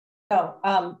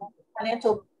Oh,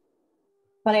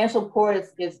 financial report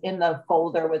is in the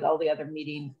folder with all the other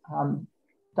meeting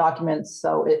documents,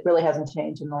 so it really hasn't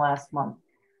changed in the last month.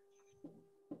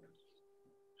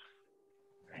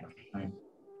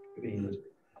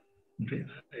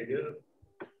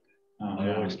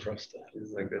 I always trust that.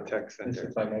 It's like the tech center.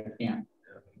 It's like I can't.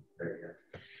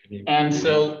 And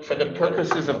so for the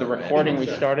purposes of the recording, we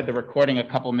started the recording a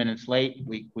couple minutes late.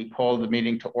 We called the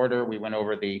meeting to order. We went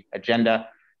over the agenda.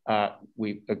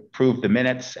 We approved the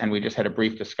minutes, and we just had a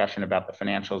brief discussion about the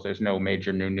financials. There's no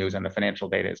major new news, and the financial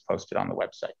data is posted on the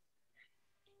website.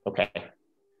 Okay.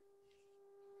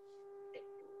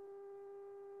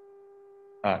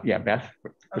 Yeah, Beth,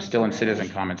 we're still in citizen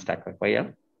comments technically, yeah?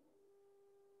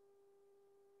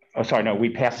 Oh, sorry, no, we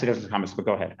passed citizen comments, but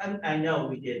go ahead. I know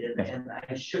we did, and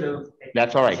I should have.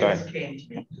 That's all right, go ahead. It just came to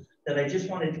me that I just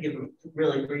wanted to give a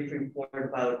really brief report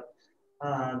about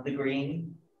the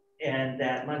green, and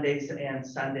that Mondays and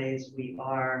Sundays we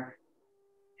are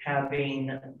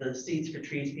having the Seeds for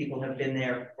Trees people have been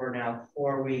there for now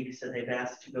 4 weeks, and they've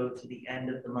asked to go to the end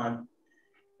of the month.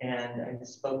 And I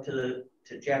spoke to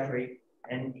Jeffrey,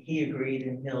 and he agreed,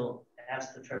 and he'll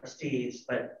ask the trustees,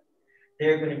 but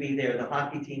they're going to be there. The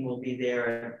hockey team will be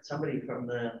there. Somebody from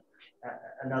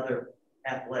another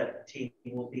athletic team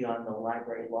will be on the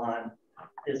library lawn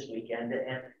this weekend,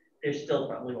 and there still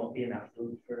probably won't be enough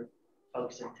food for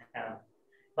folks in town.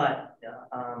 But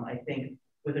I think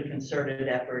with a concerted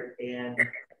effort and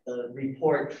the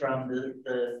report from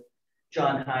the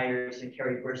John Hires and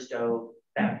Kerry Bristow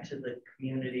back to the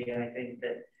community, I think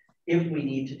that if we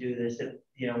need to do this, if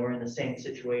we're in the same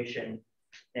situation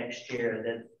next year,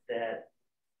 that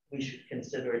we should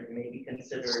consider it, maybe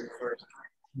consider it for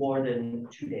more than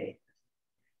 2 days.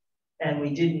 And we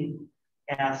didn't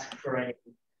ask for any.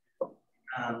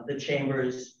 The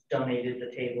chambers donated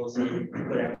the tables and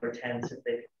whatever tents if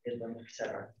they did them,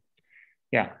 etc.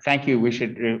 Yeah, thank you. We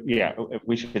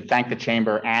should thank the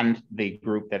chamber and the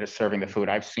group that is serving the food.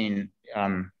 I've seen,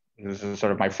 this is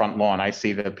sort of my front lawn. I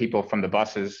see the people from the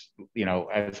buses,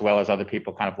 as well as other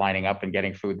people kind of lining up and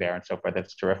getting food there and so forth.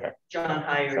 That's terrific. John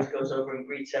Hires goes over and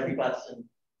greets every bus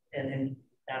and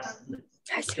asks them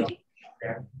to go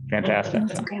there. Fantastic.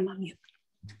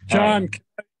 John,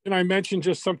 can I mention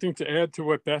just something to add to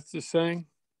what Beth is saying?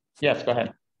 Yes, go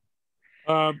ahead.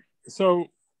 So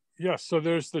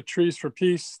there's the Trees for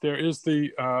Peace. There is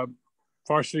the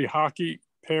varsity hockey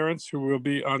parents who will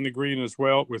be on the green as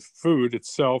well with food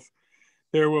itself.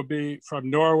 There will be from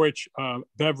Norwich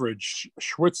beverage,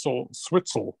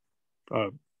 Schwitzel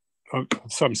of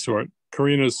some sort,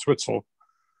 Karina's Schwitzel.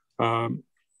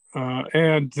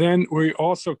 And then we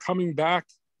also coming back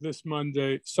this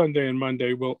Sunday and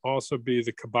Monday will also be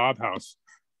the kebab house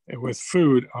with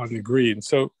food on the green.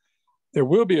 So there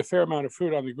will be a fair amount of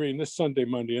food on the green this Sunday,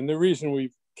 Monday. And the reason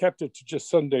we've kept it to just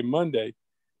Sunday, Monday,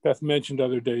 Beth mentioned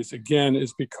other days, again,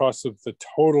 is because of the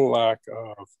total lack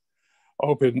of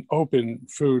open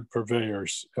food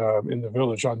purveyors in the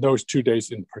village on those 2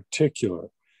 days in particular.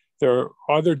 There are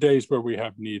other days where we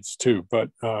have needs too,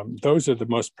 but those are the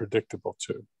most predictable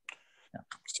too. Yeah.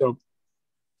 So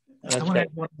I want to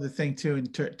add one other thing too,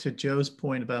 and to Joe's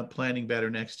point about planning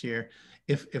better next year.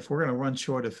 If we're going to run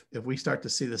short, if we start to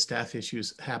see the staff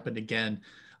issues happen again,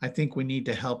 I think we need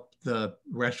to help the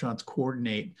restaurants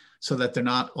coordinate so that they're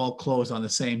not all closed on the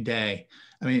same day.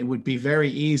 I mean, it would be very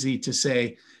easy to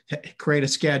say, create a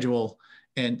schedule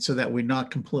and so that we're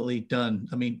not completely done.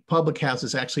 I mean, Public House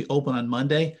is actually open on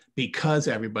Monday because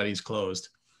everybody's closed.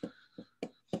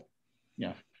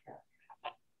 Yeah.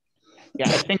 Yeah,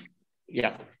 I think,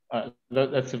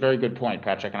 that's a very good point,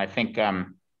 Patrick. And I think,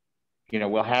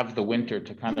 we'll have the winter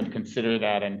to kind of consider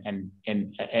that. And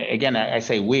again, I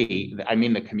say we, I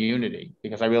mean the community,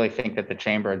 because I really think that the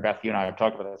chamber, and Beth, you and I have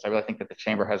talked about this, I really think that the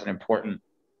chamber has an important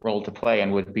role to play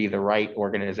and would be the right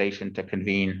organization to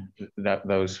convene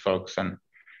those folks. And,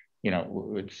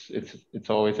 it's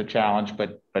always a challenge,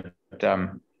 but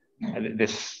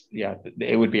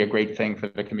it would be a great thing for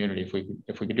the community if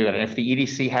we could do that. And if the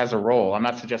EDC has a role, I'm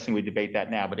not suggesting we debate that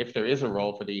now, but if there is a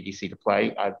role for the EDC to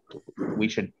play, we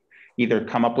should either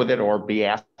come up with it or be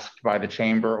asked by the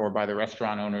chamber or by the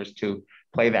restaurant owners to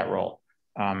play that role.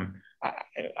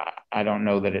 I don't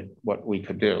know what we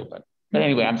could do, but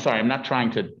anyway, I'm sorry. I'm not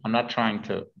trying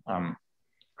to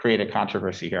create a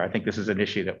controversy here. I think this is an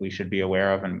issue that we should be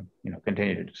aware of and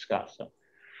continue to discuss. So.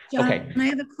 John, okay. I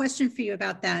have a question for you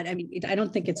about that. I mean, I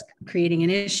don't think it's creating an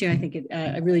issue. I think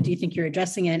I really do think you're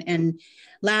addressing it. And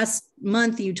last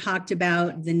month you talked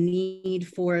about the need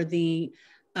for the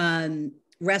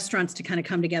restaurants to kind of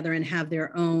come together and have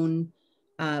their own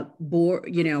board,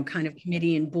 kind of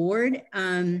committee and board.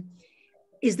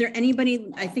 is there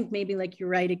anybody, I think maybe like you're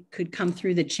right, it could come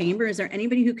through the chamber. Is there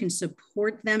anybody who can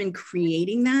support them in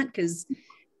creating that? Because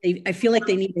I feel like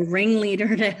they need a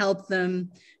ringleader to help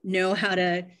them know how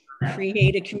to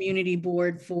create a community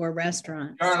board for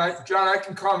restaurants. John, I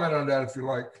can comment on that if you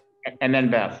like. And then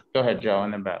Beth. Go ahead, Joe,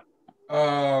 and then Beth.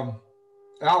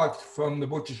 Alex from the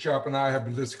butcher shop and I have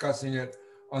been discussing it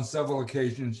on several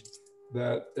occasions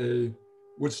that a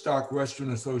Woodstock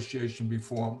Restaurant Association be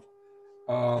formed.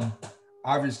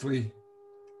 Obviously,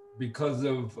 because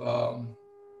of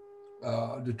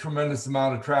the tremendous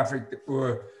amount of traffic that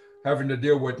we're having to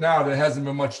deal with now, there hasn't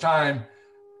been much time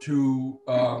to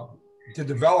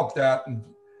develop that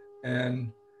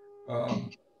and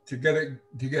to get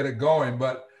it going.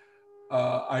 But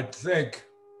I think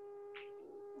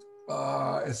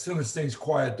as soon as things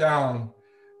quiet down,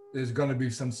 there's going to be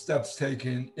some steps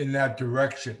taken in that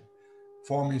direction,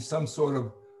 forming some sort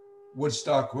of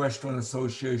Woodstock Restaurant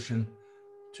Association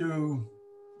to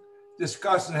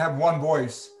discuss and have one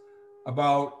voice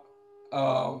about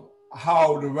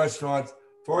how the restaurants,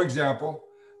 for example,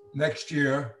 next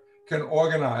year can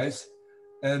organize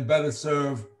and better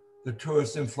serve the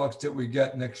tourist influx that we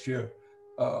get next year.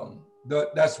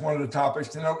 That's one of the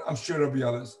topics, and I'm sure there'll be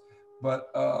others. But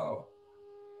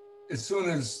as soon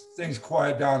as things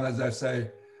quiet down, as I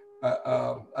say,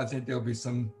 I think there'll be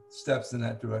some steps in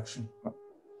that direction.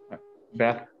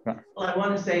 Beth? Well, I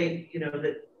want to say,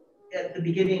 that at the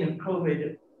beginning of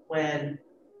COVID, when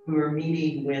we were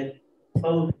meeting with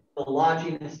both the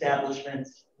lodging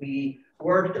establishments, we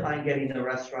worked on getting the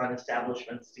restaurant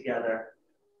establishments together.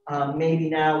 Maybe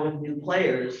now with new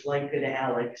players like an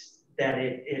Alex, that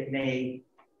it may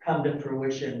come to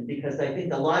fruition, because I think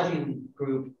the lodging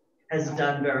group has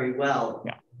done very well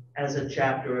as a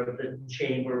chapter of the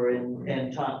chamber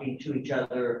and talking to each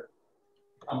other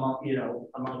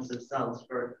amongst themselves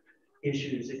for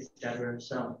issues, etc.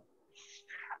 So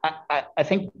I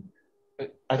think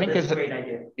that's a great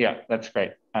idea. Yeah, that's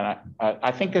great. And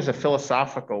I think there's a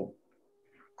philosophical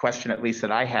question, at least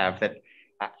that I have, that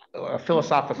a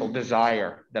philosophical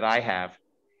desire that I have,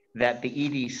 that the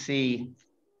EDC,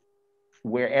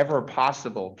 wherever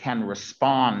possible, can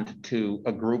respond to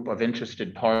a group of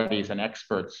interested parties and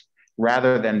experts,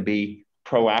 rather than be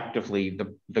proactively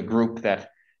the group that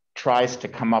tries to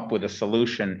come up with a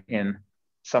solution in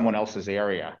someone else's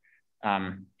area.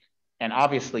 And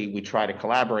obviously we try to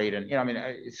collaborate, and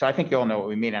so I think you all know what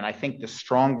we mean. And I think the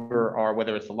stronger, or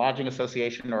whether it's the lodging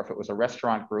association, or if it was a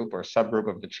restaurant group or a subgroup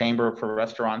of the chamber for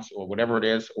restaurants, or whatever it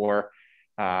is, or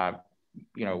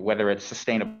whether it's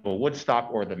Sustainable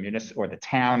Woodstock or the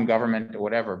town government or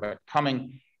whatever, but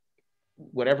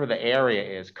whatever the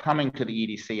area is, coming to the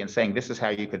EDC and saying, this is how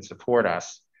you could support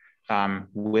us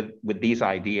with these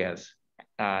ideas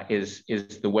is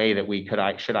the way that we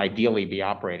should ideally be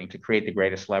operating to create the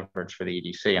greatest leverage for the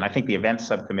EDC. And I think the events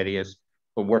subcommittee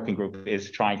a working group is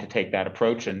trying to take that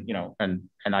approach, and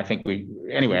I think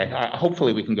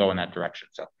hopefully we can go in that direction.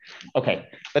 So, okay,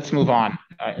 let's move on.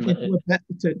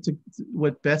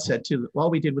 What Beth said too, all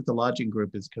we did with the lodging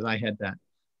group is, because I had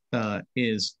that,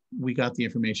 is we got the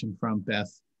information from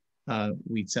Beth.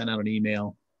 We sent out an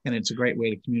email, and it's a great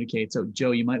way to communicate. So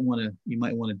Joe, you might want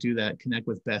to do that, connect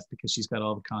with Beth, because she's got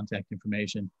all the contact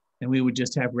information, and we would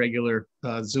just have regular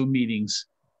Zoom meetings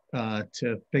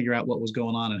to figure out what was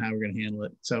going on and how we're going to handle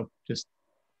it. So just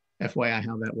FYI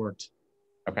how that worked.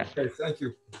 Okay, thank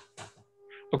you.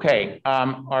 Okay,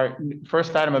 our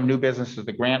first item of new business is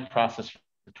the grant process for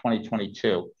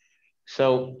 2022.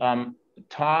 So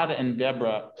Todd and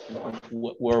Deborah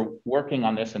were working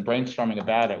on this and brainstorming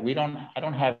about it. We don't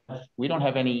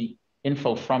have any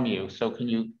info from you. So can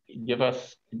you give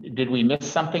us, did we miss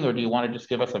something, or do you want to just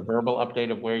give us a verbal update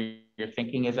of where your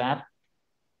thinking is at?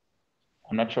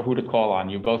 I'm not sure who to call on.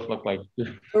 You both look like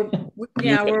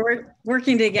we're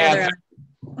working together.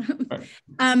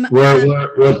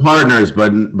 We're partners,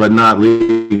 but not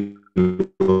legally.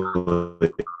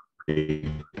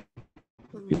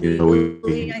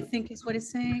 Legally, I think is what it's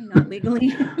saying, not legally.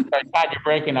 Sorry, Todd, you're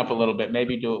breaking up a little bit.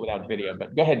 Maybe do it without video,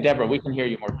 but go ahead, Deborah. We can hear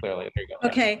you more clearly. There you go.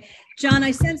 Okay, John,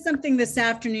 I sent something this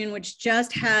afternoon which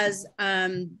just has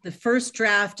the first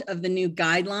draft of the new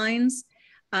guidelines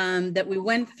that we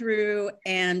went through,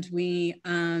 and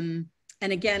and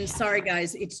again, sorry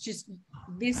guys, it's just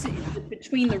this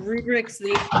between the rubrics,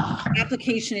 the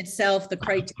application itself, the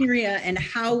criteria, and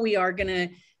how we are going to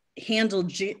handle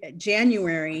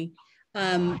January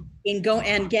and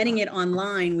getting it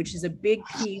online, which is a big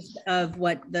piece of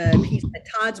what the piece that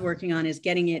Todd's working on is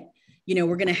getting it.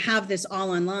 We're going to have this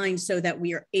all online so that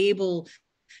we are able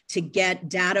to get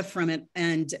data from it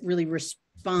and really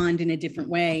respond in a different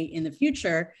way in the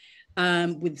future.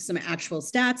 with some actual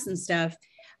stats and stuff.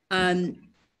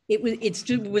 It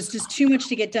was just too much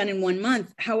to get done in 1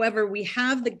 month. However, we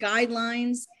have the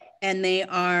guidelines, and they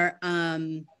are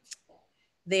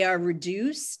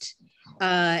reduced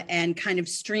and kind of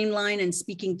streamlined and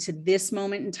speaking to this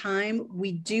moment in time.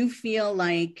 We do feel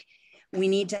like we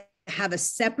need to have a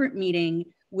separate meeting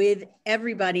with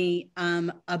everybody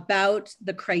about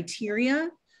the criteria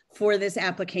for this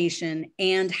application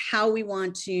and how we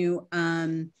want to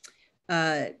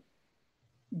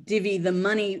divvy the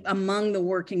money among the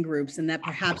working groups, and that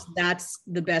perhaps that's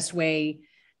the best way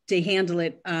to handle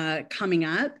it coming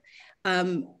up.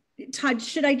 Todd,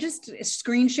 should I just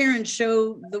screen share and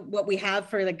show what we have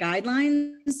for the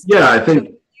guidelines? Yeah, I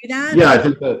think. Do that? Yeah, I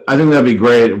think that'd be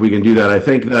great if we can do that. I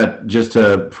think that just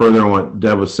to further on what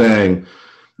Deb was saying,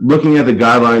 looking at the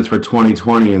guidelines for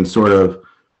 2020 and sort of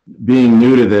being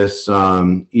new to this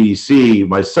EDC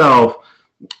myself,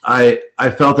 I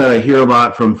felt that I hear a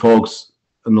lot from folks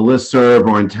on the listserv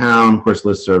or in town. Of course,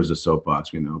 listserv is a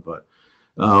soapbox, we know, but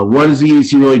what does the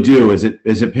EDC really do? Is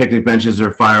it picnic benches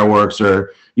or fireworks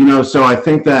or, you know? So I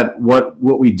think that what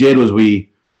we did was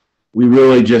we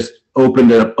really just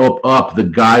opened up the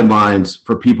guidelines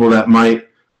for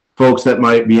folks that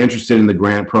might be interested in the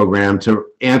grant program to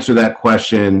answer that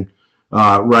question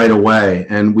right away.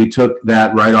 And we took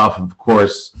that right off, of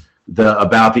course,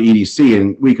 about the EDC,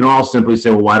 and we can all simply say,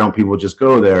 well, why don't people just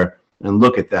go there and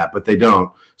look at that? But they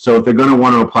don't. So if they're going to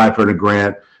want to apply for a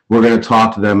grant, we're going to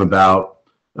talk to them about,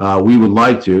 we would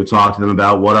like to talk to them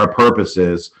about what our purpose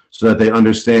is so that they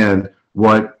understand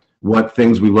what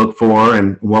things we look for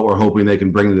and what we're hoping they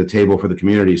can bring to the table for the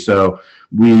community. So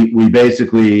we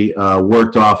basically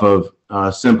worked off of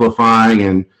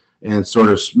simplifying and sort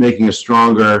of making a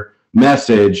stronger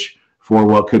message for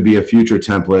what could be a future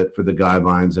template for the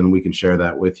guidelines, and we can share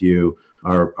that with you,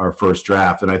 our first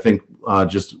draft. And I think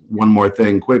just one more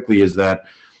thing quickly is that,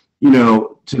 you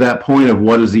know, to that point of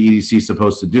what is the EDC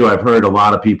supposed to do, I've heard a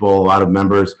lot of people, a lot of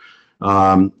members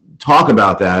talk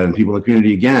about that, and people in the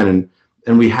community again,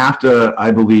 and we have to,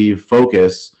 I believe,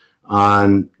 focus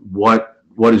on what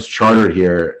is chartered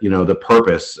here, you know, the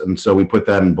purpose. And so we put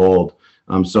that in bold.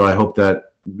 So I hope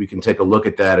that we can take a look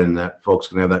at that and that folks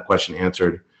can have that question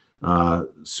answered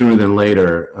sooner than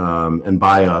later and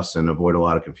by us, and avoid a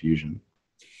lot of confusion.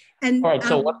 And all right,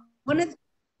 so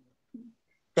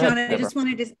John, I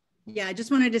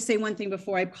just wanted to say one thing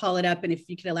before I call it up, and if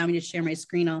you could allow me to share my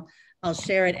screen, I'll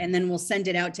share it, and then we'll send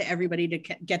it out to everybody to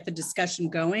get the discussion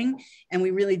going. And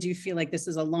we really do feel like this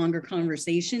is a longer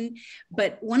conversation.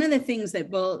 But one of the things that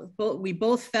we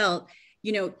both felt,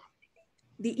 you know,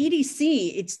 the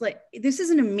EDC, it's like, this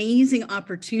is an amazing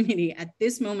opportunity at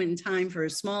this moment in time for a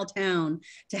small town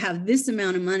to have this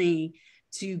amount of money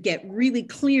to get really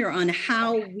clear on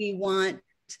how we want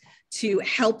to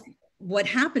help what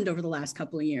happened over the last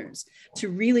couple of years, to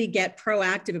really get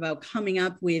proactive about coming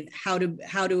up with how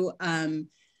to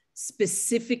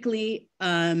specifically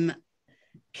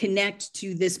connect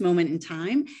to this moment in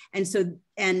time.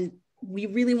 And we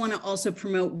really want to also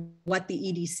promote what the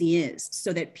EDC is,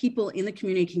 so that people in the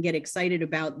community can get excited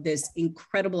about this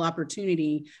incredible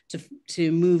opportunity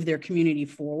to move their community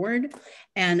forward.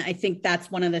 And I think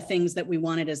that's one of the things that we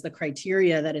wanted as the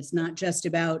criteria, that it's not just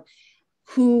about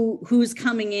who's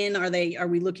coming in. Are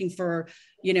we looking for,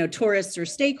 you know, tourists or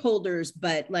stakeholders,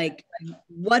 but like,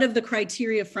 what of the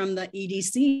criteria from the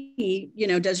EDC, you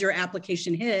know, does your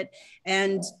application hit?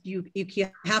 And you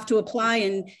have to apply,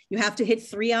 and you have to hit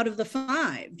 3 out of the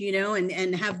 5, you know,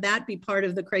 and have that be part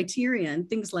of the criteria and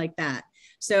things like that.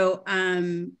 So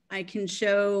I can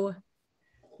show,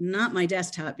 not my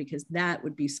desktop, because that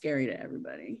would be scary to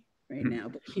everybody right now.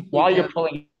 But while you're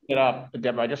pulling it up,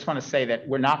 Deborah, I just want to say that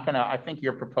we're not going to, I think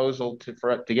your proposal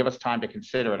to give us time to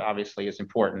consider it obviously is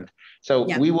important. So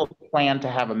yeah, we will plan to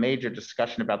have a major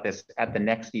discussion about this at the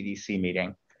next EDC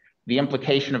meeting. The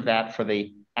implication of that for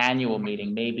the annual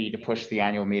meeting may be to push the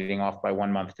annual meeting off by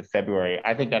 1 month to February.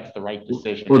 I think that's the right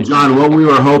decision. Well, John, what we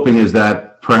were hoping is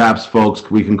that perhaps folks,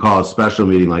 we can call a special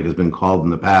meeting like has been called in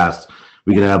the past.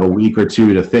 We can have a week or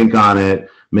two to think on it,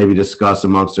 maybe discuss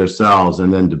amongst ourselves,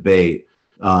 and then debate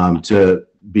to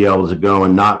be able to go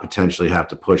and not potentially have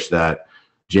to push that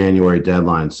January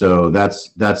deadline. So that's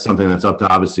something that's up to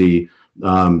obviously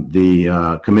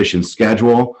the commission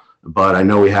schedule, but I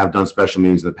know we have done special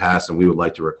meetings in the past, and we would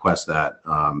like to request that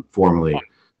formally.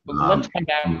 Let's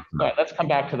come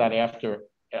back to that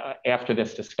after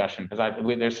this discussion, because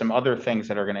there's some other things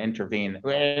that are going to intervene.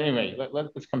 Anyway,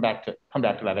 let's come back to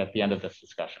that at the end of this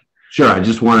discussion. Sure. I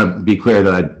just want to be clear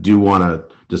that I do want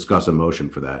to discuss a motion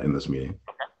for that in this meeting.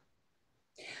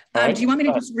 Okay. Do you want me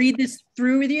to just read this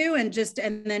through with you and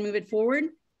then move it forward?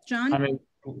 John? I mean,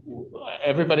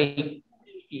 everybody,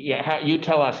 yeah, you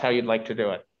tell us how you'd like to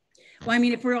do it. Well, I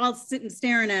mean, if we're all sitting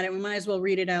staring at it, we might as well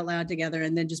read it out loud together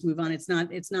and then just move on. It's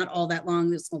not all that long.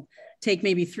 This will take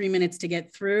maybe 3 minutes to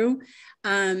get through.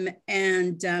 Then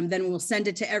we'll send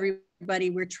it to everybody.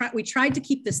 We tried to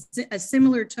keep this a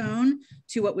similar tone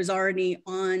to what was already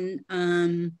on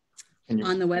the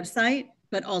website,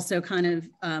 but also kind of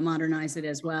modernize it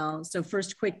as well. So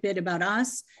first, quick bit about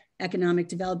us. Economic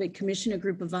Development Commission, a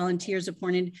group of volunteers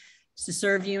appointed to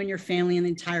serve you and your family and the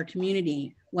entire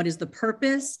community. What is the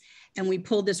purpose? And we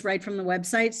pulled this right from the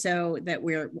website so that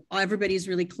everybody's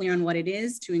really clear on what it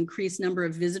is: to increase number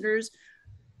of visitors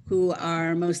who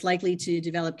are most likely to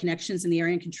develop connections in the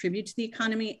area and contribute to the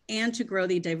economy, and to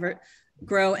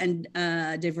grow and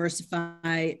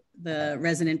diversify the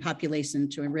resident population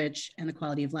to enrich and the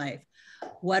quality of life.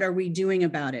 What are we doing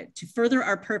about it to further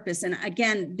our purpose? And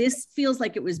again, this feels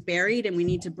like it was buried and we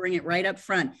need to bring it right up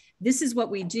front. This is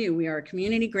what we do. We are a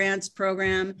community grants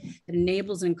program that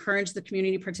enables and encourages the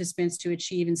community participants to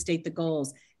achieve and state the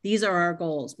goals. These are our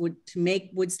goals: to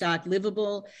make Woodstock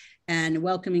livable and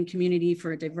welcoming community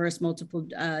for a diverse multiple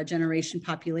generation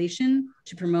population,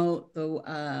 to promote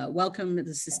the welcome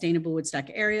the sustainable Woodstock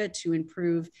area, to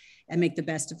improve and make the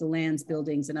best of the lands,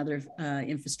 buildings, and other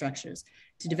infrastructures,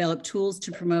 to develop tools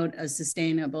to promote a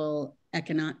sustainable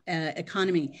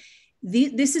economy.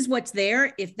 This is what's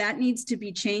there. If that needs to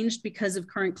be changed because of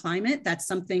current climate, that's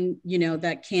something, you know,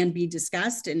 that can be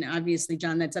discussed. And obviously,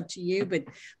 John, that's up to you, but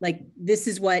like, this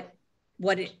is what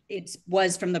it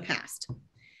was from the past.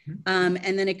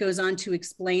 And then it goes on to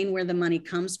explain where the money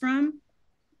comes from.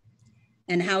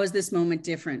 And how is this moment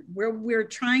different? We're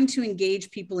trying to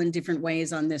engage people in different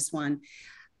ways on this one.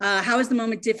 How is the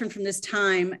moment different from this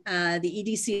time? The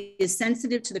EDC is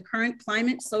sensitive to the current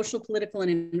climate, socially, politically,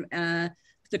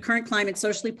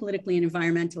 and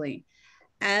environmentally.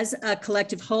 As a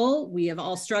collective whole, we have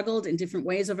all struggled in different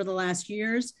ways over the last few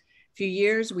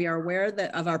years. We are aware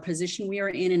of our position we are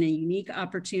in and a unique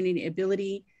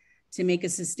ability to make a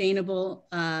sustainable,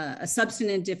 a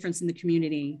substantive difference in the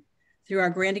community. Through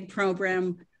our granting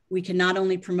program, we can not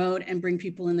only promote and bring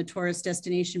people in the tourist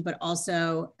destination, but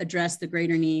also address the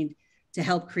greater need to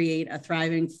help create a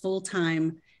thriving,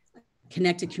 full-time,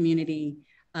 connected community,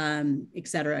 et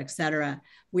cetera, et cetera.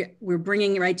 We're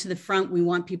bringing it right to the front. We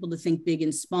want people to think big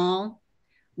and small.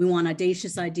 We want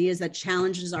audacious ideas that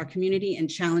challenges our community and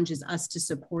challenges us, to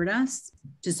support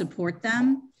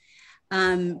them.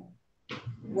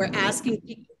 We're asking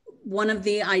people. One of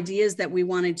the ideas that we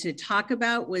wanted to talk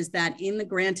about was that in the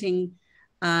granting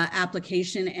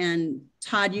application, and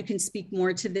Todd, you can speak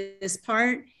more to this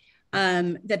part,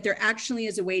 that there actually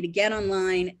is a way to get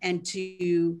online and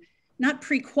to not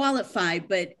pre-qualify,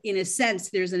 but in a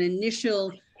sense, there's an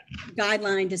initial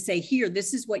guideline to say, here,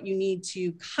 this is what you need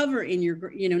to cover in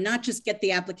your, you know, not just get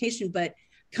the application, but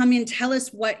come in, tell us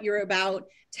what you're about,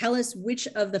 tell us which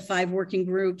of the 5 working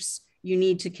groups you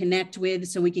need to connect with,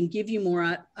 so we can give you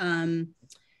more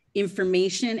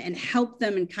information and help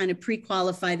them and kind of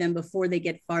pre-qualify them before they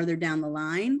get farther down the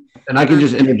line. And I can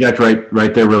just interject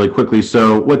right there really quickly.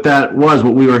 So what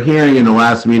we were hearing in the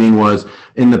last meeting was,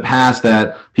 in the past,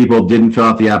 that people didn't fill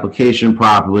out the application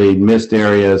properly, missed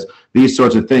areas, these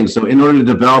sorts of things. So in order to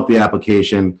develop the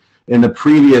application, in the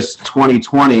previous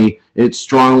 2020, it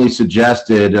strongly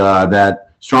suggested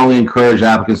strongly encourage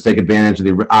applicants to take advantage of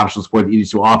the optional support the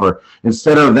EDC will offer.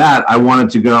 Instead of that, I wanted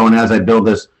to go, and as I build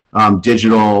this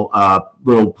digital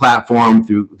little platform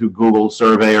through Google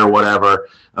Survey or whatever,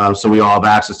 so we all have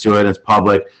access to it and it's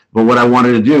public. But what I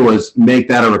wanted to do was make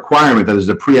that a requirement, that there's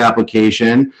a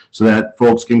pre-application so that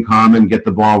folks can come and get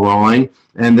the ball rolling.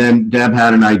 And then Deb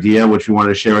had an idea, which we wanted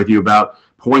to share with you, about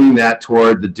pointing that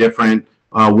toward the different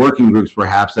working groups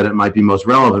perhaps that it might be most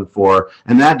relevant for.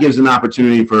 And that gives an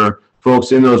opportunity for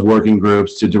folks in those working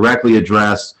groups to directly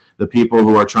address the people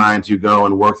who are trying to go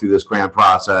and work through this grant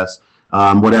process,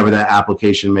 whatever that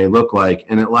application may look like.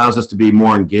 And it allows us to be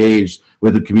more engaged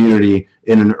with the community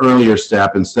in an earlier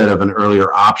step instead of an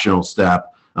earlier optional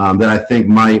step that I think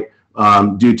might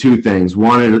do 2 things.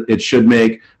 One, it should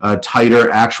make tighter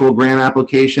actual grant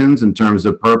applications in terms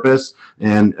of purpose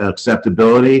and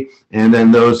acceptability. And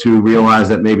then those who realize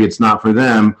that maybe it's not for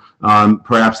them,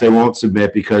 perhaps they won't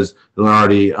submit because they'll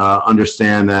already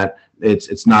understand that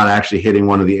it's not actually hitting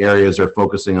one of the areas or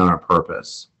focusing on our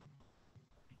purpose.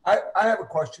 I have a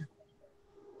question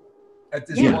at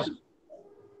this Yes. point.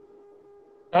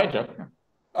 Hi, Jeff.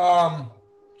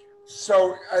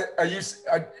 So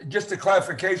just a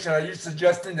clarification, are you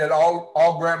suggesting that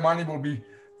all grant money will be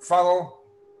funneled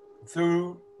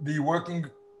through the working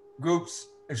groups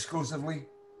exclusively?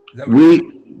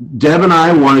 Deb and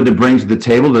I wanted to bring to the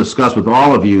table to discuss with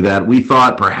all of you that we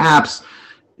thought perhaps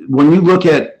when you look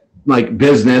at like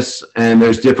business and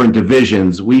there's different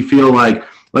divisions, we feel like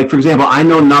for example, I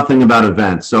know nothing about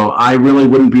events, so I really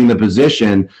wouldn't be in the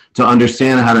position to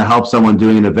understand how to help someone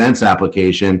doing an events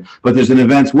application, but there's an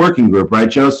events working group, right,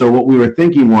 Joe? So what we were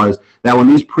thinking was that when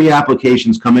these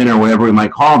pre-applications come in, or whatever we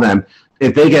might call them,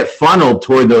 if they get funneled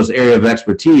toward those areas of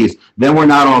expertise, then we're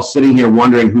not all sitting here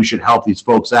wondering who should help these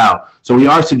folks out. So we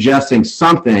are suggesting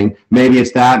something, maybe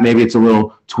it's that, maybe it's a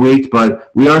little tweaked,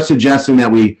 but we are suggesting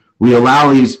that we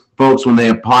allow these folks, when they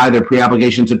apply their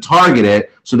pre-application, to target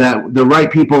it so that the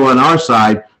right people on our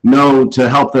side know to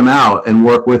help them out and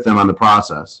work with them on the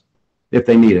process if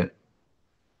they need it.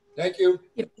 Thank you.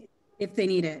 If they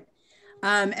need it.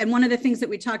 And one of the things that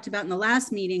we talked about in the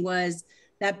last meeting was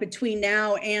that between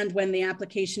now and when the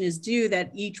application is due, that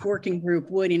each working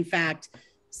group would, in fact,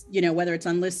 whether it's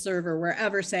on listserv or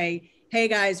wherever, say, hey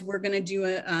guys, we're going to do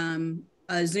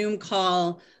a Zoom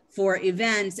call for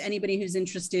events. Anybody who's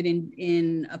interested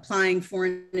in applying for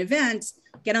an event,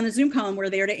 get on the Zoom call and we're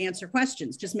there to answer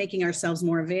questions, just making ourselves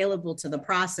more available to the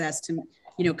process to,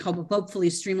 hopefully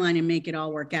streamline and make it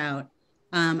all work out.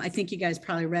 I think you guys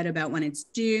probably read about when it's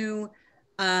due.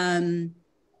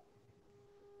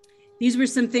 These were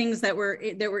some things that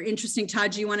were interesting.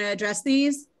 Todd, do you want to address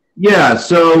these? Yeah.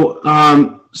 So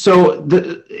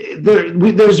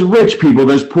there's rich people,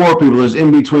 there's poor people, there's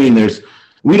in between.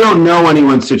 We don't know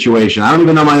anyone's situation. I don't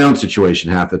even know my own situation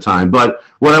half the time. But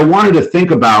what I wanted to think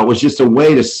about was just a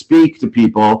way to speak to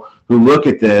people who look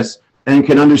at this and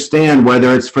can understand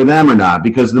whether it's for them or not.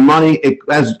 Because the money,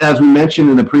 as we mentioned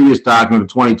in the previous document of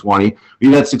 2020,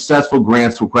 we've had successful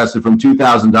grants requested from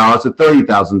 $2,000 to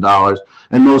 $30,000,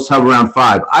 and most have around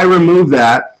 $5,000. I removed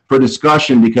that for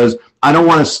discussion because I don't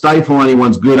want to stifle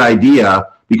anyone's good idea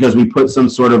because we put some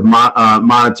sort of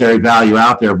monetary value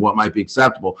out there of what might be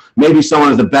acceptable. Maybe someone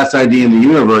has the best idea in the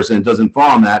universe and it doesn't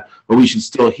fall on that, but we should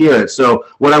still hear it. So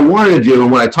what I wanted to do, and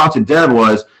what I talked to Deb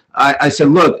was, I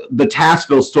said, look, the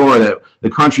Tassville store, the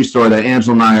country store that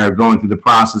Angela and I are going through the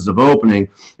process of opening,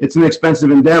 it's an expensive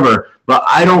endeavor, but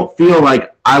I don't feel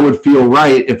like I would feel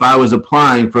right if I was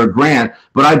applying for a grant,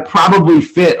 but I'd probably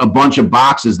fit a bunch of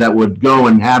boxes that would go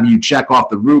and have you check off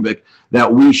the rubric that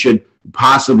we should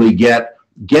possibly get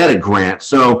a grant.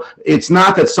 So it's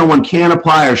not that someone can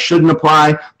apply or shouldn't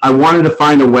apply. I wanted to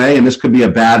find a way, and this could be a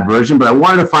bad version, but I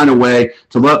wanted to find a way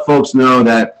to let folks know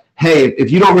that, hey, if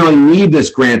you don't really need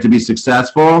this grant to be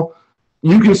successful,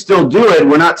 you can still do it.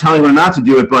 We're not telling you not to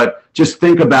do it, but just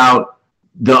think about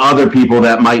the other people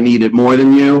that might need it more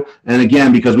than you. And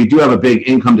again, because we do have a big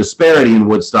income disparity in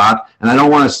Woodstock, and I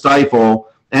don't want to stifle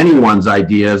anyone's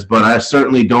ideas, but I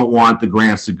certainly don't want the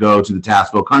grants to go to the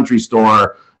Tassville Country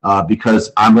Store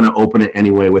because I'm going to open it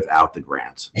anyway without the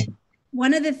grants.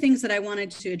 One of the things that I wanted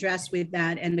to address with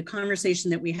that and the conversation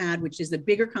that we had, which is a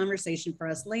bigger conversation for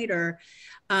us later,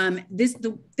 this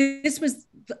was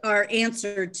our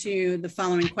answer to the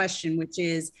following question, which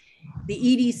is the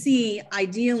EDC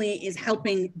ideally is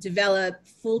helping develop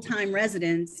full-time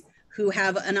residents who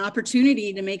have an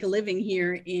opportunity to make a living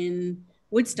here in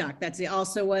Woodstock. That's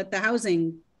also what the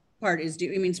housing part is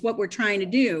doing. I mean, it's what we're trying to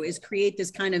do is create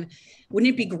this kind of,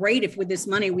 wouldn't it be great if with this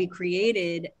money we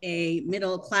created a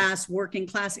middle class, working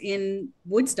class in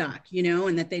Woodstock,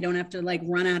 and that they don't have to like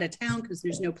run out of town because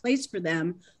there's no place for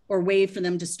them or way for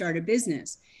them to start a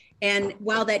business. And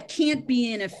while that can't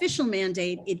be an official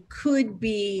mandate, it could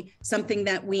be something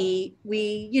that we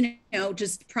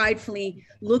just pridefully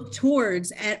look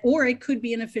towards, or it could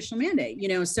be an official mandate,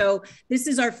 So this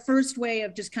is our first way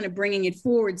of just kind of bringing it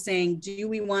forward, saying, do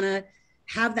we want to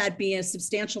have that be a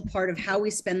substantial part of how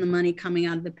we spend the money coming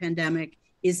out of the pandemic,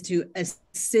 is to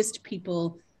assist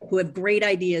people who have great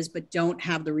ideas but don't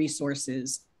have the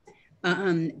resources.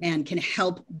 And can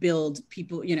help build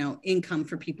people, income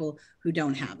for people who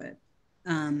don't have it.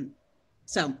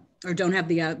 Or don't have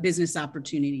the business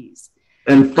opportunities.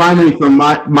 And finally, from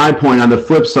my point on the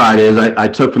flip side is I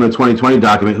took from the 2020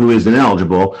 document who is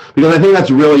ineligible, because I think that's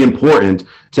really important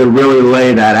to really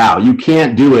lay that out. You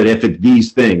can't do it if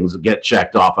these things get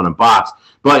checked off on a box.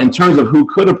 But in terms of who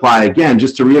could apply, again,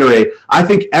 just to reiterate, I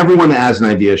think everyone that has an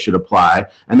idea should apply.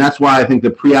 And that's why I think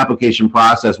the pre-application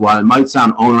process, while it might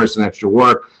sound onerous and extra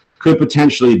work, could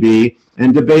potentially be,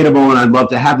 and debatable, and I'd love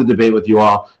to have the debate with you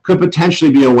all, could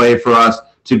potentially be a way for us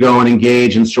to go and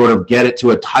engage and sort of get it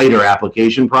to a tighter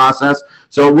application process.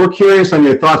 So we're curious on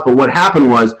your thoughts, but what happened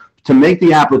was to make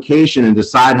the application and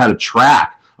decide how to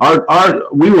track.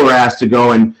 We were asked to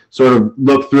go and sort of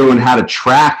look through and how to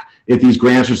track if these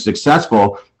grants are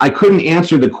successful. I couldn't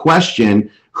answer the question,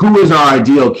 who is our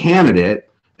ideal candidate?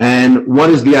 and what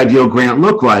does the ideal grant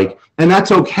look like? And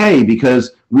that's okay,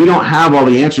 because we don't have all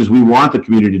the answers. We want the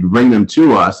community to bring them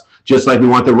to us, just like we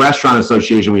want the restaurant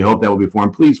association. We hope that will be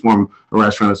formed. Please form a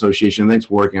restaurant association. Thanks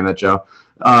for working on that, Joe.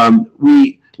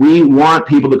 We want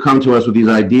people to come to us with these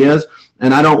ideas,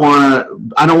 and I don't want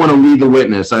to lead the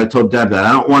witness. I told Deb that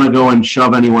I don't want to go and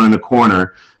shove anyone in a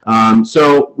corner.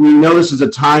 So we know this is a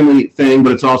timely thing,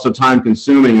 but it's also time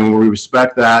consuming, and we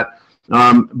respect that.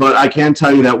 But I can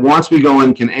tell you that once we go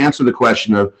and can answer the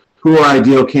question of who our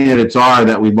ideal candidates are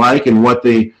that we'd like and what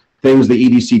the things the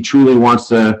EDC truly wants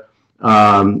to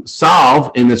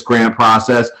solve in this grant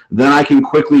process, then I can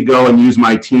quickly go and use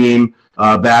my team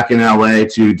back in LA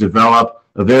to develop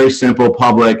a very simple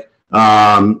public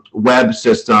web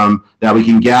system that we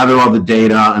can gather all the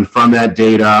data, and from that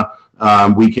data,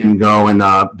 we can go and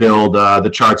build the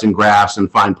charts and graphs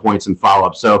and find points and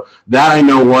follow-up. So that I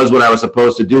know was what I was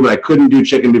supposed to do, but I couldn't do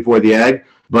chicken before the egg,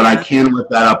 but I can whip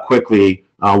that up quickly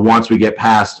once we get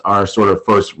past our sort of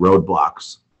first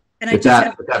roadblocks. And if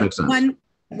that makes sense.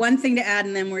 One thing to add,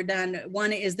 and then we're done.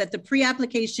 One is that the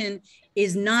pre-application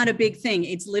is not a big thing.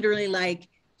 It's literally like,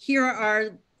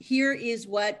 here is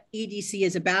what EDC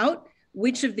is about.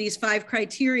 Which of these 5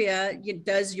 criteria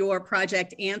does your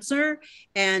project answer?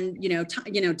 And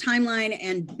timeline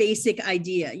and basic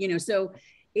idea. So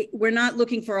we're not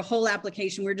looking for a whole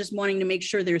application. We're just wanting to make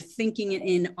sure they're thinking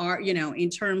in our, in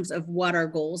terms of what our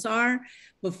goals are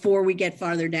before we get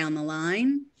farther down the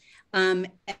line.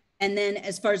 And then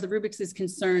as far as the rubrics is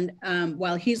concerned,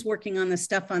 while he's working on the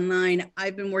stuff online,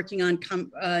 I've been working on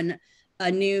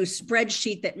a new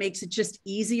spreadsheet that makes it just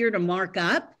easier to mark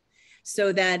up,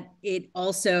 so that it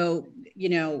also,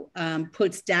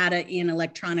 puts data in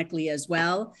electronically as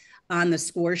well on the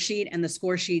score sheet, and the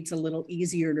score sheet's a little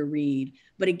easier to read.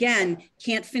 But again,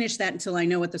 can't finish that until I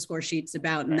know what the score sheet's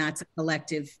about, and that's a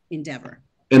collective endeavor.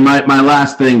 And my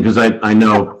last thing, because I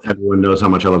know everyone knows how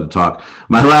much I love to talk.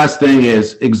 My last thing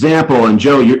is example, and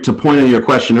Joe, to point on your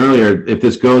question earlier, if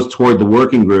this goes toward the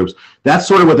working groups, that's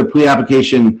sort of what the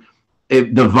pre-application,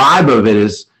 the vibe of it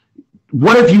is.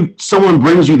 What if someone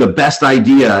brings you the best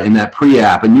idea in that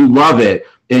pre-app and you love it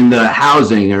in the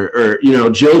housing or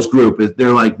Joe's group,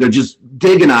 they're just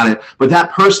digging on it, but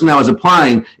that person that was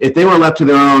applying, if they were left to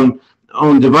their own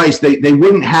device, they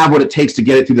wouldn't have what it takes to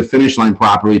get it through the finish line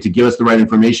properly, to give us the right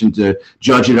information to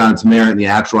judge it on its merit in the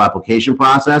actual application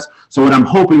process. So what I'm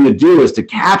hoping to do is to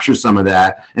capture some of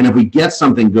that, and if we get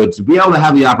something good, to be able to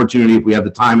have the opportunity, if we have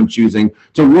the time and choosing,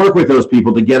 to work with those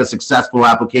people to get a successful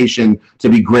application to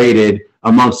be graded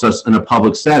amongst us in a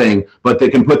public setting, but they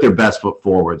can put their best foot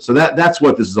forward. So that's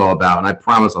what this is all about, and I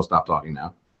promise I'll stop talking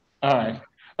now. All right.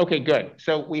 Okay, good.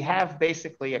 So we have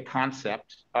basically a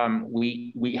concept.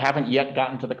 We haven't yet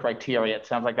gotten to the criteria. It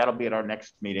sounds like that'll be at our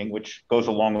next meeting, which goes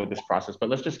along with this process. But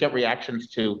let's just get reactions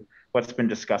to what's been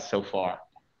discussed so far.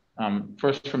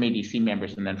 First from EDC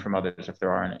members, and then from others, if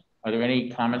there are any. Are there any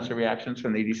comments or reactions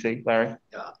from the EDC, Larry?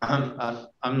 Yeah,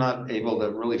 I'm not able to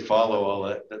really follow all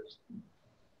that. That's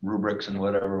rubrics and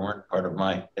whatever weren't part of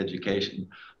my education.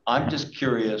 I'm just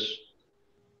curious.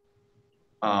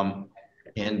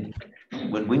 And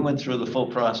when we went through the full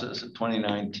process in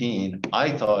 2019,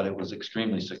 I thought it was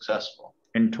extremely successful.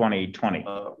 In 2020.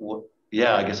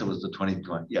 Yeah, I guess it was the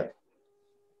 2020. Yeah.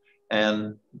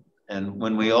 And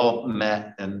when we all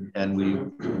met and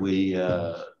we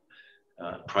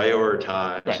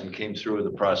prioritized and came through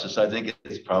the process, I think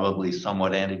it's probably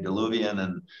somewhat antediluvian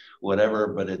and whatever,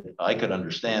 but I could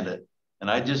understand it. And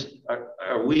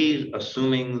are we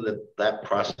assuming that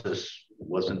process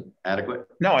wasn't adequate?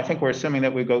 No, I think we're assuming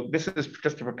that this is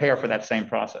just to prepare for that same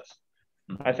process.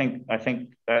 I think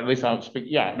at least I'll speak.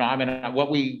 Yeah, no, I mean, what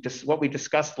we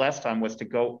discussed last time was to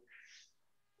go,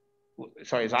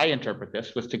 sorry, as I interpret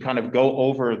this, was to kind of go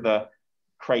over the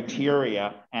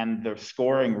criteria and the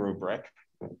scoring rubric,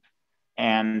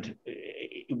 and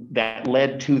that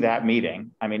led to that meeting.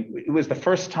 I mean, it was the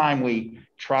first time we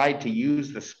tried to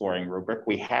use the scoring rubric.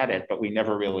 We had it, but we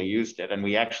never really used it, and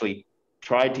we actually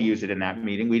tried to use it in that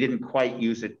meeting. We didn't quite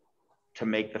use it to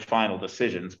make the final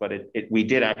decisions, but we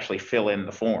did actually fill in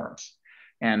the forms.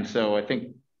 And so I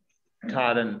think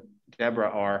Todd and Deborah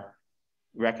are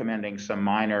recommending some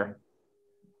minor.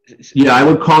 Yeah, I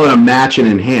would call it a match and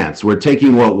enhance. We're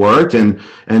taking what worked and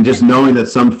just knowing that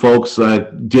some folks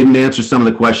didn't answer some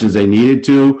of the questions they needed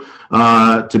to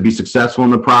be successful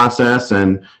in the process,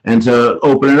 and to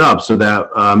open it up so that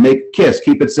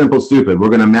keep it simple, stupid. We're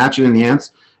going to match and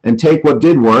enhance and take what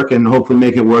did work and hopefully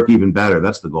make it work even better.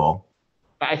 That's the goal.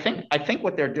 I think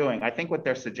what they're doing, I think what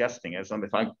they're suggesting is, tell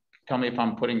me if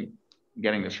I'm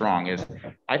getting this wrong, is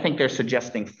I think they're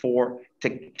suggesting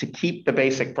to keep the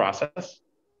basic process,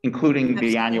 including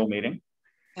the annual meeting.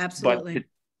 Absolutely. But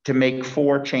to make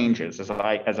 4 changes, as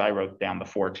I wrote down the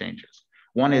 4 changes.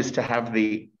 One is to have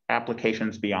the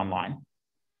applications be online.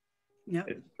 Yep.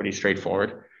 It's pretty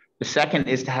straightforward. The second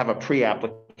is to have a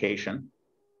pre-application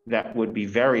that would be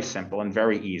very simple and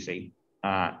very easy.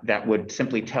 That would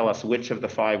simply tell us which of the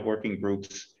 5 working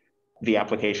groups the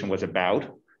application was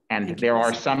about. And there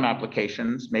are some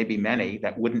applications, maybe many,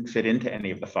 that wouldn't fit into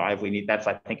any of the 5. That's,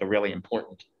 I think, a really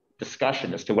important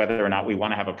discussion as to whether or not we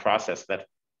want to have a process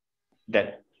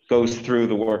that goes through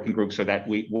the working group, so that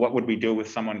what would we do if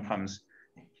someone comes,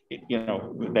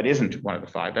 that isn't one of the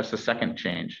 5? That's the second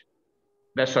change.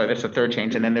 That's the third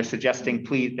change. And then they're suggesting,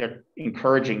 they're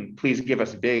encouraging, please give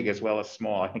us big as well as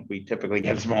small. I think we typically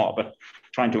get small, but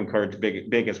trying to encourage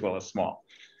big as well as small.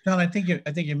 John, I think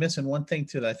you're missing one thing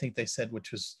too that I think they said,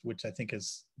 which I think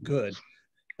is good,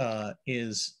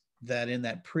 is that in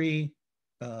that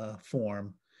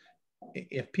form,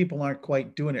 if people aren't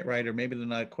quite doing it right, or maybe they're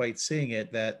not quite seeing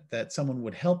it, that someone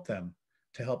would help them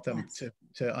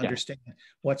to understand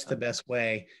what's the best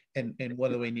way and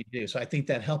what do we need to do. So I think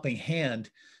that helping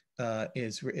hand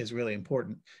is really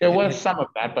important. There was some of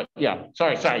that, but yeah,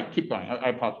 sorry, keep going. I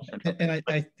apologize. And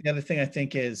the other thing I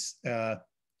think is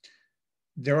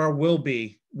will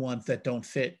be ones that don't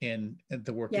fit in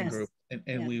the working group,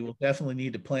 and we will definitely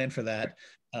need to plan for that.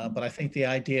 But I think the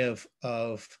idea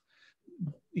of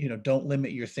don't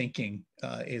limit your thinking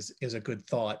is a good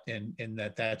thought, and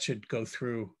that should go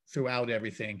throughout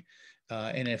everything.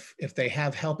 And if they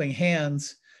have helping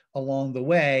hands along the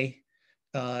way,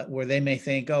 where they may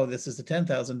think, oh, this is a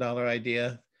 $10,000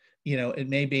 idea, it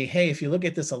may be, hey, if you look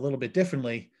at this a little bit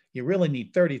differently, you really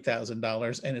need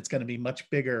 $30,000, and it's going to be much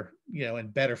bigger,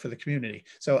 and better for the community.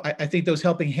 So I think those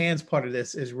helping hands part of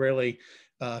this is really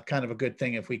kind of a good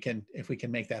thing if we can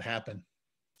make that happen.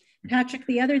 Patrick,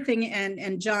 the other thing,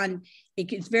 and John,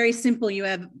 it's very simple. You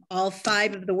have all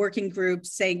 5 of the working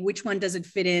groups saying which one does it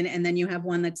fit in, and then you have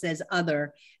one that says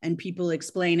other, and people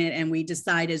explain it, and we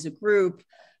decide as a group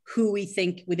who we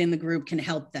think within the group can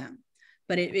help them.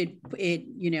 But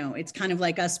it's kind of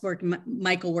like us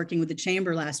Michael working with the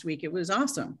chamber last week. It was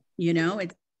awesome.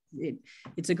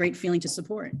 It's a great feeling to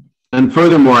support. And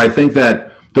furthermore, I think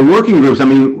that the working groups,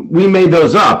 we made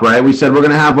those up, right? We said we're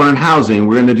going to have one in housing.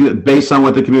 We're going to do it based on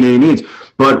what the community needs.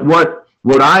 But what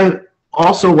I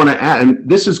also want to add, and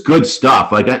this is good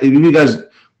stuff. Like, you guys,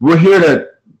 we're here to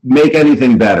make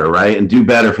anything better, right? And do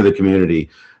better for the community.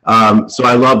 So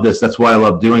I love this. That's why I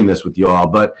love doing this with you all.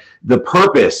 But the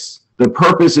purpose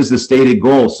is the stated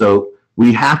goal. So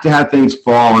we have to have things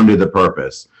fall under the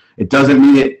purpose. It doesn't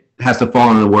mean it has to fall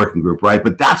into the working group, right?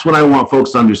 But that's what I want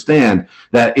folks to understand,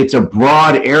 that it's a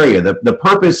broad area. The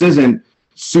purpose isn't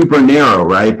super narrow,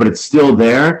 right? But it's still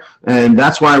there. And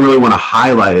that's why I really want to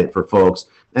highlight it for folks.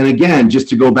 And again, just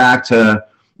to go back to,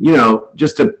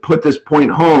 just to put this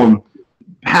point home,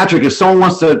 Patrick, if someone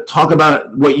wants to talk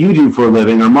about what you do for a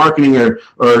living, or marketing,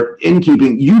 or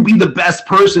innkeeping, you be the best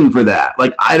person for that.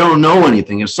 Like, I don't know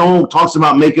anything. If someone talks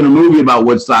about making a movie about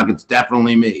Woodstock, it's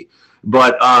definitely me.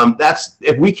 But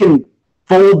if we can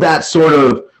fold that sort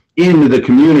of into the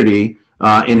community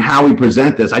in how we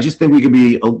present this, I just think we could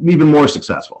be even more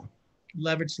successful.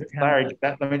 Leverage the talent.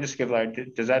 Larry, let me just give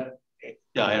Larry, does that?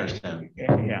 Yeah, I understand.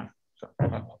 Yeah. So,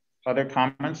 other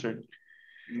comments, or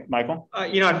Michael? I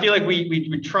feel like we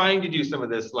were trying to do some of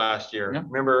this last year. Yeah.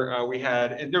 Remember,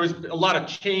 there was a lot of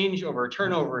change over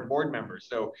turnover in board members.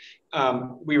 So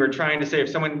we were trying to say, if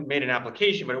someone made an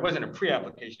application, but it wasn't a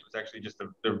pre-application, it was actually just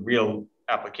the real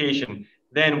application,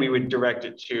 then we would direct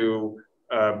it to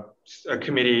a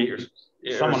committee or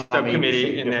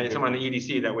subcommittee, and then someone on the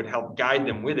EDC that would help guide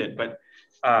them with it. But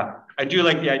I do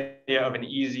like the idea of an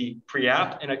easy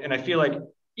pre-app, and I feel like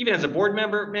even as a board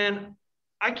member, man,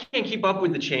 I can't keep up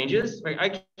with the changes. Like,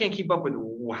 I can't keep up with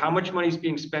how much money is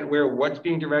being spent where, what's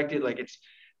being directed.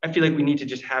 I feel like we need to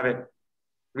just have it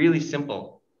really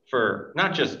simple for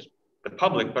not just the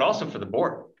public, but also for the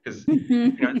board. Because,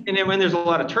 and then when there's a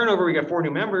lot of turnover, we got 4 new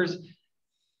members,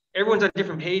 everyone's on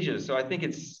different pages. So I think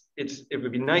it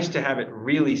would be nice to have it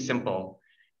really simple.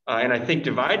 And I think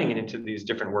dividing it into these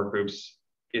different work groups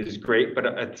is great. But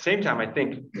at the same time, I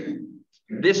think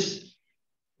this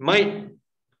might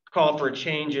call for a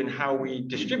change in how we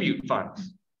distribute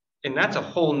funds. And that's a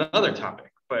whole nother topic,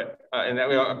 but and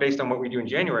that based on what we do in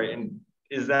January. And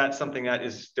is that something that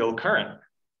is still current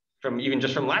from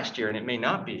last year? And it may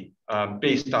not be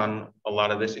based on a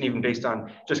lot of this, and even based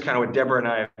on just kind of what Deborah and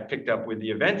I have picked up with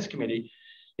the events committee.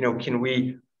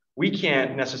 We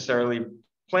can't necessarily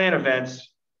plan events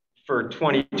for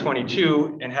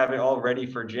 2022 and have it all ready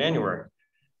for January.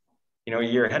 you know, a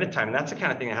year ahead of time. And that's the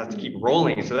kind of thing that has to keep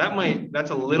rolling. So that's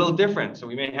a little different. So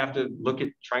we may have to look at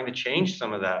trying to change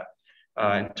some of that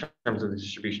in terms of the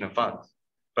distribution of funds.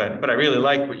 But I really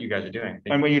like what you guys are doing.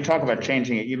 And when you talk about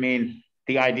changing it, you mean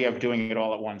the idea of doing it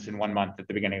all at once in 1 month at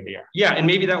the beginning of the year? Yeah, and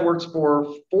maybe that works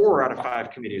for 4 out of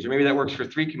 5 committees, or maybe that works for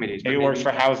 3 committees. Maybe it works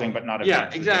for housing, but not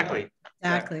events. Yeah, exactly.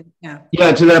 Exactly. Yeah.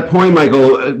 Yeah. To that point,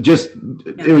 Michael, it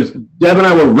was Deb and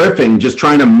I were riffing, just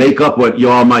trying to make up what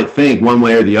y'all might think one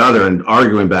way or the other and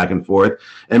arguing back and forth.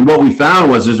 And what we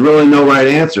found was there's really no right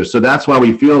answer. So that's why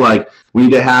we feel like we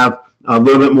need to have a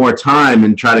little bit more time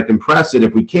and try to compress it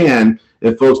if we can,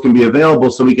 if folks can be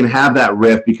available, so we can have that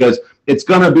riff, because it's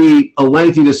going to be a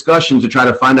lengthy discussion to try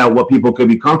to find out what people could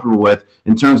be comfortable with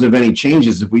in terms of any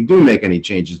changes, if we do make any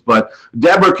changes. But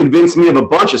Deborah convinced me of a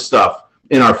bunch of stuff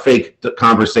in our fake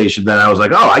conversation that I was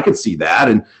like, oh, I could see that.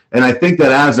 And I think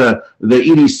that as the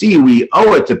EDC, we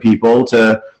owe it to people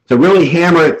to really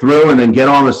hammer it through and then get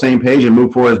on the same page and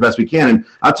move forward as best we can. And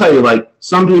I'll tell you, like,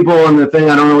 some people on the thing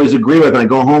I don't always agree with, and I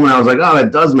go home and I was like, oh,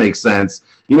 that does make sense.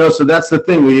 You know, so that's the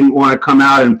thing. We didn't want to come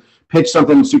out and pitch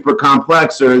something super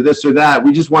complex or this or that.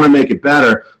 We just want to make it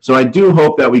better. So I do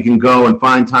hope that we can go and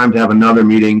find time to have another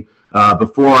meeting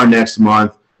before our next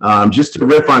month, just to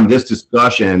riff on this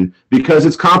discussion, because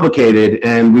it's complicated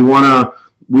and we want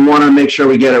to make sure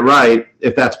we get it right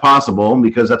if that's possible,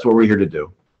 because that's what we're here to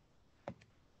do.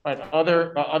 All right,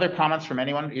 other comments from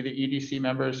anyone, either EDC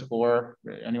members or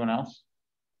anyone else?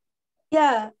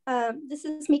 Yeah, this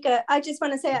is Mika. I just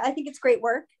want to say I think it's great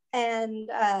work, and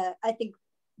I think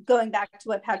going back to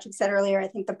what Patrick said earlier, I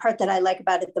think the part that I like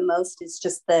about it the most is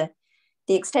just the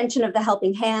extension of the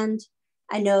helping hand.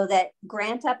 I know that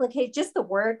grant application, just the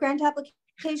word grant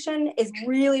application, is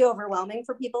really overwhelming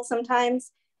for people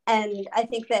sometimes, and I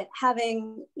think that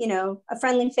having, you know, a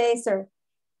friendly face, or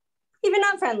even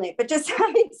not friendly, but just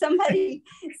having somebody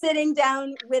sitting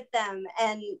down with them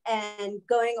and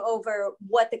going over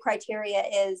what the criteria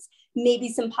is, maybe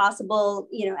some possible,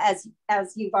 you know,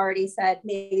 as you've already said,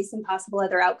 maybe some possible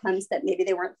other outcomes that maybe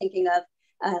they weren't thinking of.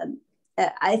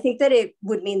 I think that it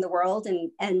would mean the world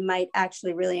and might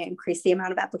actually really increase the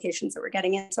amount of applications that we're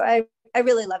getting in. So I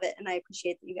really love it. And I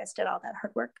appreciate that you guys did all that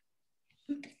hard work.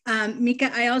 Mika,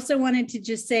 I also wanted to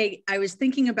just say, I was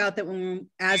thinking about that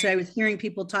as I was hearing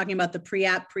people talking about the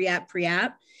pre-app,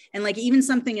 and like even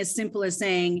something as simple as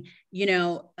saying, you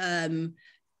know,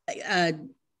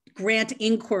 grant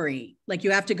inquiry, like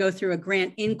you have to go through a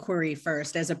grant inquiry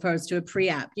first, as opposed to a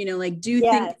pre-app, you know, like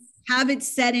think, have it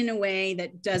set in a way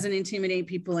that doesn't intimidate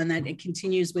people and that it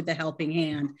continues with the helping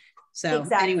hand. So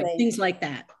anyway, things like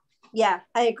that. Yeah,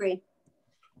 I agree.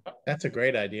 That's a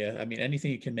great idea. I mean,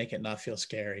 anything you can make it not feel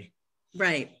scary.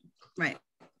 Right.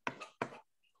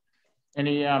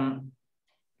 Any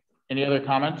other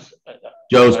comments?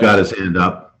 Joe's got his hand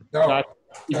up. No,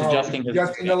 he's adjusting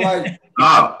the light.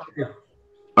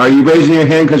 Are you raising your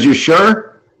hand because you're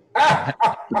sure?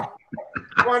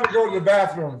 I want to go to the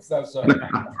bathroom. So sorry.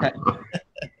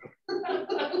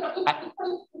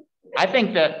 I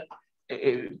think that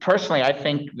personally, I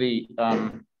think the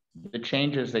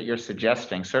changes that you're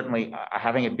suggesting, certainly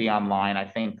having it be online, I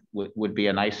think would be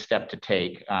a nice step to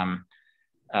take.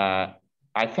 I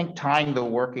think tying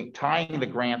the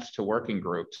grants to working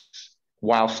groups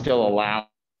while still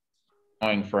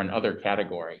allowing for another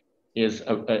category is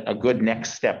a good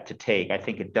next step to take. I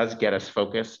think it does get us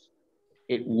focused.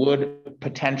 It would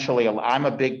potentially, I'm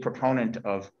a big proponent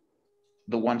of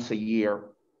the once a year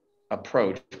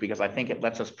approach, because I think it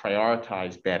lets us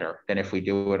prioritize better than if we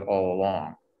do it all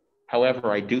along.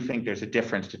 However, I do think there's a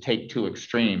difference to take two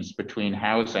extremes between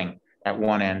housing at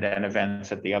one end and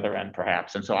events at the other end,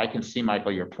 perhaps. And so I can see,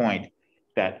 Michael, your point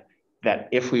that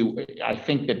I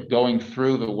think that going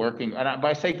through the working, and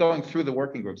by say going through the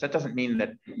working groups, that doesn't mean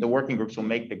that the working groups will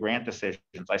make the grant decisions.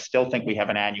 I still think we have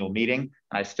an annual meeting,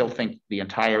 and I still think the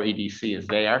entire EDC is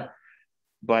there.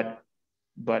 But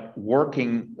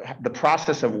the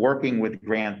process of working with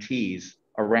grantees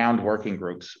around working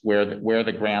groups, where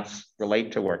the grants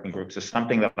relate to working groups, is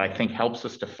something that I think helps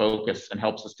us to focus and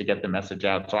helps us to get the message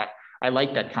out. So I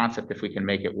like that concept if we can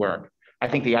make it work. I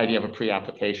think the idea of a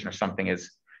pre-application or something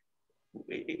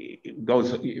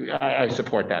I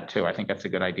support that too. I think that's a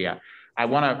good idea. I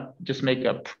want to just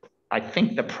I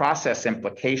think the process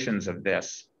implications of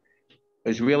this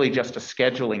is really just a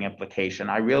scheduling implication.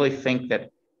 I really think that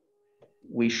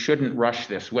we shouldn't rush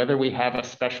this, whether we have a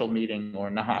special meeting or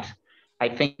not. I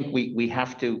think we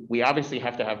obviously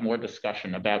have to have more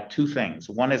discussion about two things.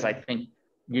 One is, I think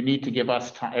you need to give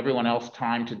us everyone else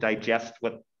time to digest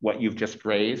what you've just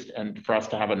raised, and for us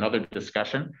to have another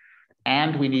discussion.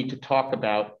 And we need to talk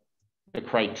about the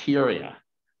criteria,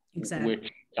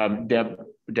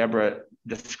 Deborah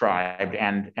described,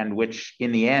 and which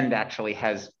in the end actually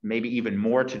has maybe even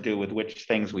more to do with which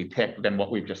things we pick than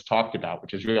what we've just talked about,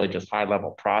 which is really just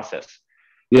high-level process.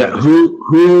 Yeah,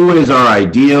 who is our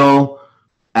ideal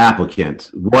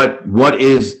applicant? What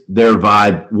is their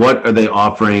vibe? What are they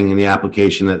offering in the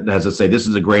application that has to say this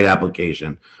is a great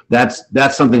application? That's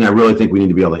something I really think we need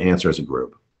to be able to answer as a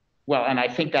group. Well, and I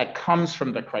think that comes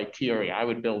from the criteria. I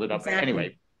would build it up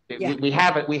anyway. Yeah. We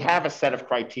have a set of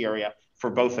criteria for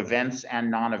both events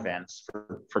and non-events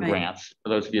for grants. For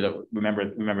those of you that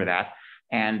remember that,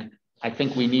 and I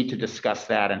think we need to discuss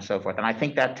that and so forth. And I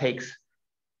think that takes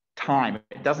time.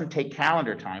 It doesn't take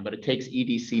calendar time, but it takes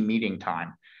EDC meeting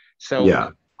time. So yeah.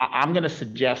 I'm going to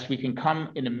suggest we can come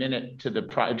in a minute to the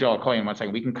Joe. I'll call you in 1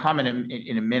 second. We can come in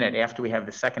a minute after we have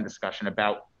the second discussion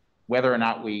about whether or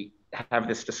not we have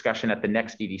this discussion at the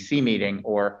next EDC meeting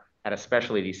or at a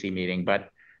special EDC meeting. But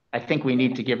I think we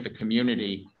need to give the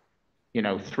community,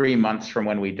 3 months from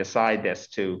when we decide this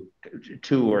to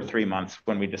 2 or 3 months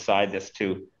when we decide this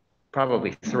to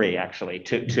probably 3 actually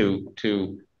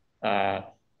to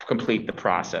complete the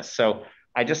process. So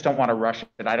I just don't want to rush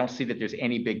it. I don't see that there's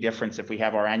any big difference if we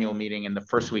have our annual meeting in the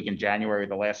first week in January or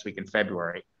the last week in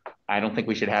February. I don't think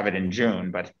we should have it in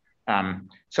June, but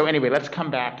so anyway, let's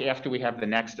come back after we have the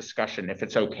next discussion, if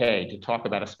it's okay, to talk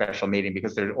about a special meeting,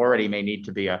 because there already may need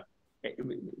to be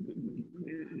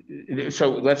so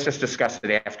let's just discuss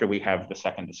it after we have the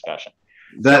second discussion.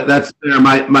 That's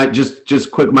fair.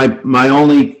 Just quick, my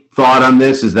only thought on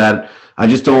this is that I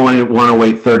just don't want to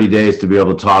wait 30 days to be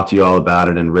able to talk to you all about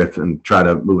it and riff and try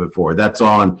to move it forward. That's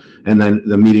all. And then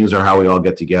the meetings are how we all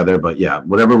get together. But yeah,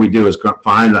 whatever we do is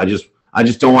fine. I just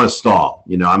don't want to stall.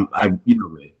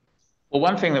 Well,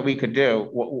 one thing that we could do,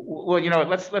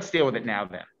 let's deal with it now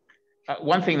then.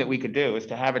 One thing that we could do is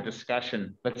to have a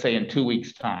discussion, let's say in 2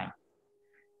 weeks' time,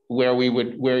 where you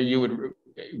would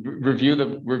review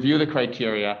the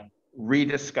criteria,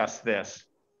 rediscuss this,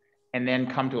 and then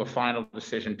come to a final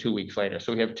decision 2 weeks later.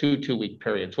 So we have two 2-week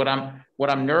periods. What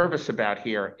I'm nervous about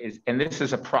here is, and this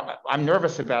is I'm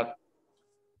nervous about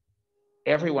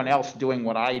everyone else doing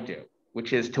what I do,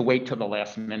 which is to wait till the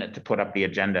last minute to put up the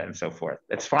agenda and so forth.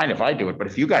 It's fine if I do it, but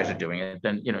if you guys are doing it,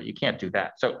 then you can't do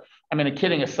that. So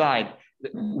kidding aside,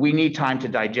 we need time to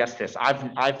digest this.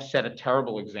 I've set a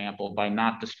terrible example by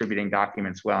not distributing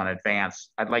documents well in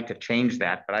advance. I'd like to change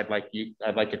that, but I'd like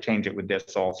to change it with this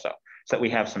also, so that we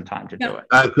have some time to do it.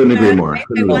 I couldn't agree more.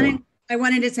 I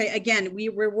wanted to say, again, we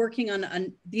were working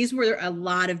on these were a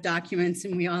lot of documents,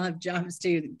 and we all have jobs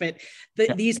too, but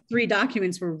these 3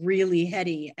 documents were really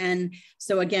heady. And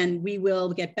so again, we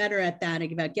will get better at that,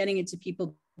 about getting it to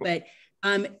people. But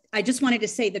I just wanted to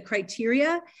say the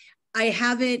criteria,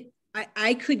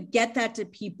 I could get that to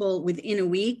people within a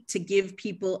week, to give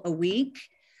people a week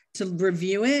to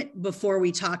review it before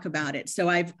we talk about it. So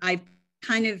I've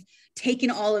kind of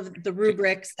taken all of the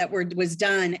rubrics that was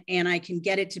done, and I can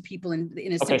get it to people in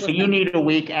a okay. So you need a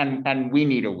week, and we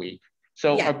need a week.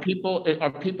 So yeah. Are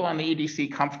people on the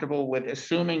EDC comfortable with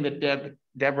assuming that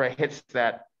Deborah hits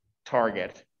that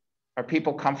target? Are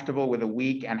people comfortable with a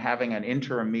week and having an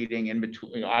interim meeting in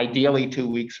between, ideally 2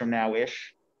 weeks from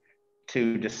now-ish,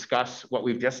 to discuss what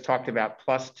we've just talked about,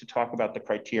 plus to talk about the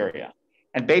criteria,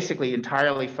 and basically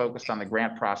entirely focused on the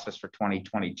grant process for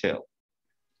 2022,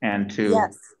 and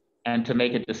to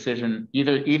make a decision,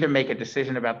 either make a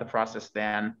decision about the process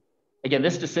then. Again,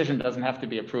 this decision doesn't have to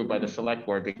be approved by the select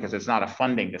board because it's not a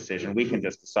funding decision. We can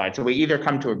just decide. So we either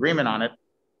come to agreement on it,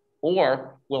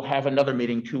 or we'll have another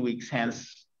meeting 2 weeks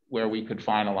hence where we could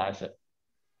finalize it.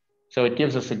 So it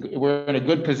gives us we're in a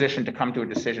good position to come to a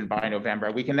decision by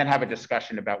November. We can then have a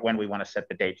discussion about when we want to set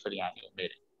the date for the annual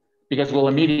meeting, because we'll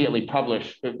immediately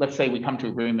publish. Let's say we come to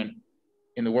agreement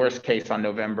in the worst case on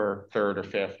November 3rd or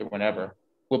 5th or whenever.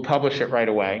 We'll publish it right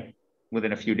away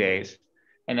within a few days.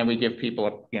 And then we give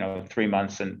people, 3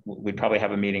 months, and we'd probably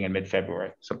have a meeting in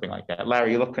mid-February, something like that.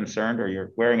 Larry, you look concerned, or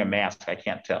you're wearing a mask. I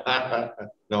can't tell.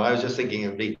 No, I was just thinking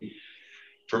it'd be,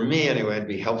 for me anyway, it'd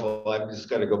be helpful. I've just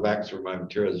got to go back through my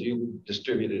materials. You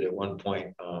distributed at one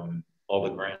point all the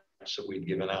grants that we'd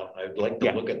given out. I'd like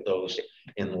to look at those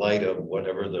in light of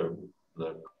whatever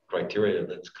the criteria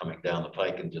that's coming down the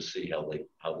pike, and just see how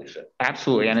they fit.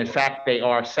 Absolutely, and in fact, they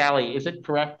are. Sally, is it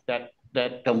correct that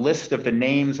the list of the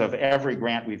names of every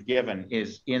grant we've given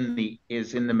is in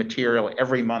the material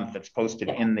every month that's posted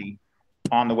on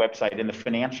the website in the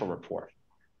financial report?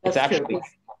 It's actually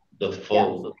the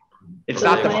full. Yeah. It's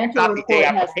not the day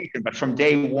application, but from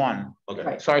day one. Okay.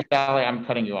 Right. Sorry, Sally, I'm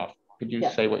cutting you off. Could you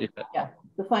say what you said? Yeah,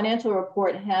 the financial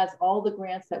report has all the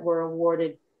grants that were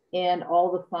awarded and all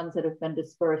the funds that have been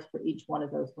dispersed for each one of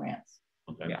those grants.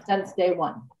 Okay. Yeah. Since day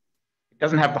one. It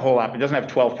doesn't have the whole app. It doesn't have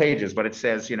 12 pages, but it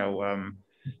says, you know,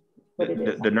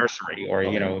 the nursery or,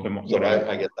 you know, the, so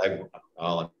I guess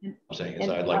all I'm saying is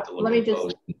I'd like to look at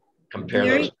those, compare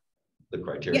Larry, those, the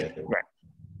criteria. Yeah.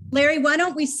 Larry, why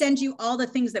don't we send you all the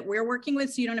things that we're working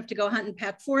with so you don't have to go hunt and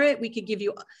peck for it? We could give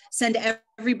you, send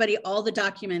everybody all the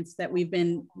documents that we've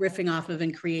been riffing off of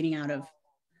and creating out of,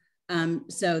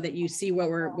 so that you see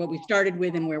what we started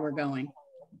with and where we're going.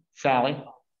 Sally?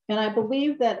 And I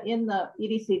believe that in the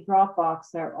EDC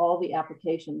Dropbox are all the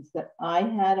applications that I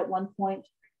had at one point.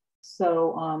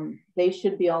 So they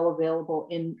should be all available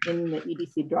in the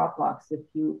EDC Dropbox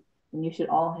and you should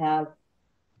all have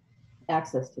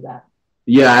access to that.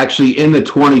 Yeah, actually in the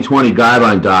 2020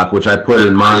 guideline doc, which I put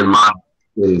in my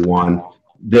one,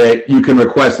 that you can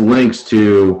request links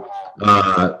to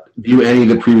view any of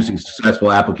the previously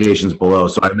successful applications below.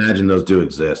 So I imagine those do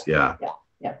exist. Yeah.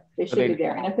 Yeah, they should be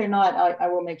there. And if they're not, I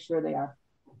will make sure they are.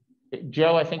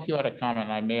 Joe, I think you had a comment.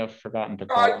 I may have forgotten to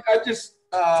call. I just,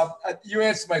 you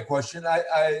answered my question.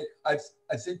 I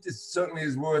think this certainly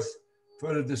is worth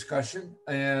further discussion,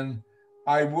 and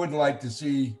I would like to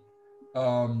see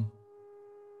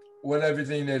what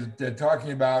everything they're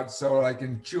talking about, so I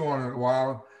can chew on it a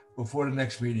while before the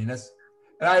next meeting.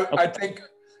 I think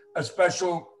a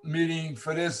special meeting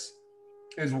for this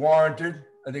is warranted.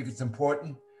 I think it's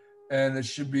important, and it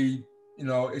should be, you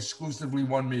know, exclusively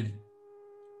one meeting.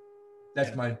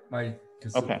 That's my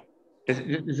concern. Okay.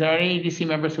 Is there any EDC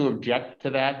members who object to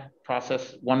that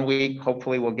process? 1 week,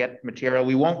 hopefully we'll get material.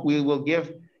 We will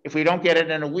give, if we don't get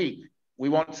it in a week, we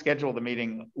won't schedule the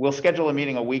meeting. We'll schedule a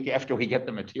meeting a week after we get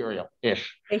the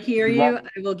material-ish. I hear you. I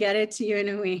will get it to you in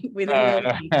a week. Within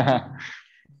a week.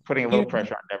 Putting a little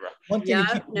pressure on Deborah. One thing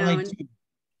to keep in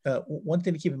mind, one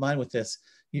thing to keep in mind with this,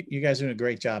 you guys are doing a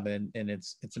great job, and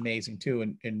it's amazing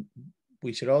too. And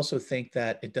we should also think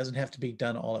that it doesn't have to be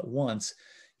done all at once.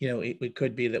 You know, it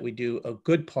could be that we do a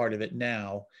good part of it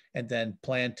now, and then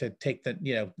plan to take the,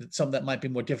 you know, some that might be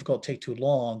more difficult, take too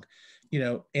long, you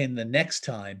know, in the next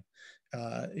time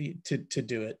to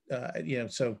do it. You know,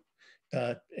 so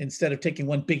instead of taking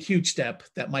one big huge step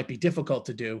that might be difficult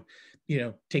to do, you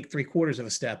know, take 3/4 of a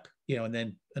step, you know, and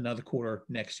then another quarter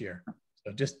next year.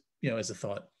 So just, you know, as a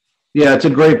thought. Yeah, it's a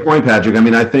great point, Patrick. I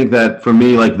mean, I think that for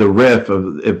me, like the riff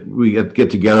of, if we get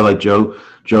together, like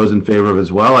Joe's in favor of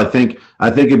as well, I think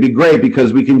it'd be great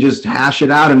because we can just hash it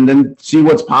out and then see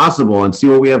what's possible and see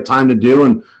what we have time to do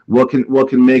and what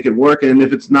can make it work. And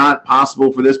if it's not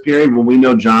possible for this period, well, we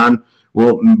know John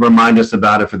will remind us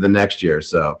about it for the next year.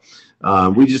 So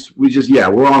we just yeah,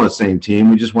 we're all on the same team.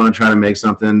 We just want to try to make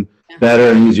something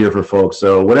better and easier for folks.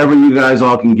 So whatever you guys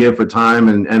all can give for time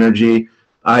and energy,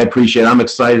 I appreciate it. I'm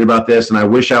excited about this, and I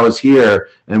wish I was here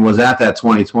and was at that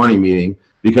 2020 meeting,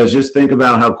 because just think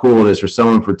about how cool it is for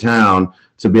someone for town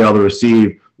to be able to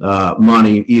receive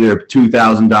money, either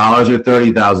 $2,000 or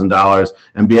 $30,000,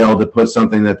 and be able to put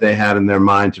something that they had in their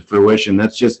mind to fruition.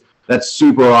 That's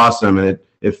super awesome, and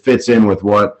it fits in with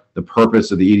what the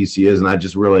purpose of the EDC is, and I'm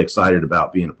just really excited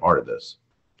about being a part of this.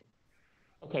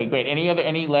 Okay, great.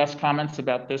 Any last comments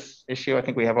about this issue? I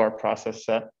think we have our process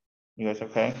set. You guys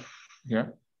okay? Yeah.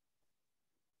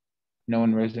 No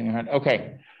one raising their hand.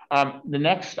 Okay. The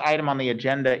next item on the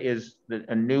agenda is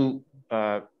a new,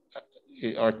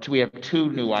 we have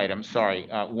two new items. Sorry.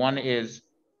 One is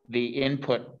the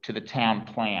input to the town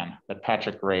plan that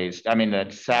Patrick raised. I mean,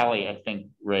 that Sally, I think,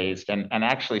 raised, and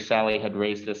actually Sally had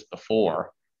raised this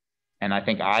before, and I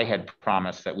think I had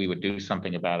promised that we would do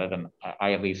something about it, and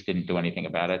I at least didn't do anything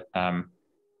about it.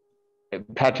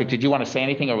 Patrick, did you want to say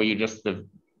anything, or were you just the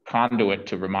conduit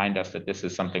to remind us that this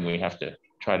is something we have to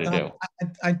try to do?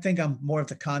 I think I'm more of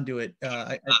the conduit.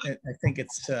 I think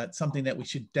it's something that we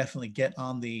should definitely get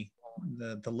on the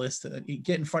list,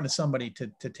 get in front of somebody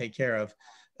to take care of.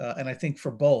 And I think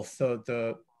for both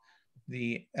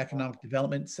the economic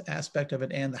development aspect of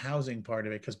it and the housing part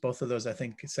of it, because both of those, I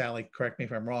think, Sally, correct me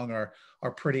if I'm wrong,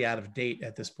 are pretty out of date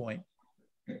at this point.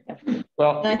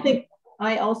 Well, and I think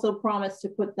I also promised to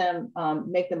put them,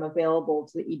 make them available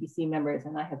to the EDC members,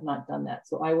 and I have not done that.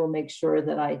 So I will make sure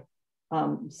that I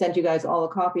send you guys all a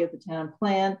copy of the town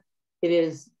plan. It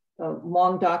is a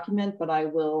long document, but I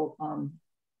will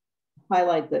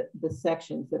highlight the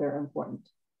sections that are important.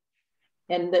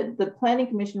 And the Planning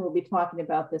Commission will be talking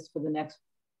about this for the next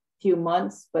few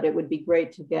months, but it would be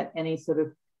great to get any sort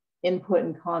of input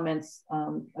and comments.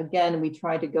 Again, we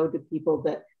try to go to people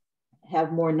that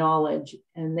have more knowledge,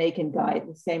 and they can guide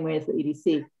the same way as the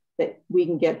EDC, that we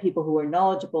can get people who are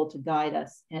knowledgeable to guide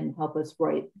us and help us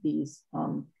write these,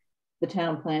 the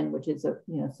town plan, which is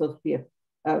supposed to be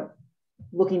a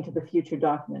looking to the future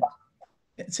document.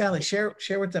 Sally, share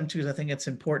with them too, because I think it's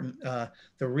important.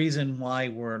 The reason why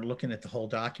we're looking at the whole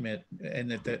document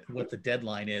and what the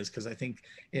deadline is, because I think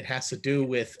it has to do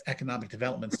with economic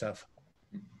development stuff.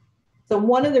 So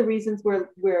one of the reasons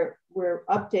we're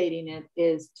updating it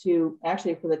is to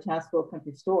actually for the Tassville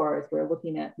Country Stores, we're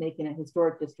looking at making a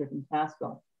historic district in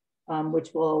Tassville,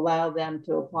 which will allow them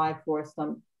to apply for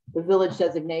the village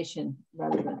designation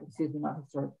rather than, excuse me, not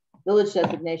historic, village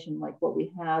designation like what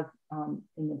we have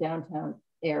in the downtown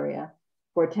area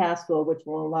for Tassville, which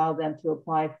will allow them to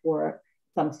apply for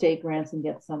some state grants and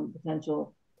get some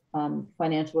potential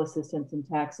financial assistance and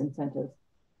tax incentives.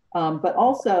 But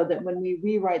also that when we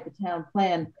rewrite the town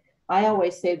plan, I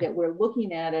always say that we're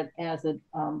looking at it as a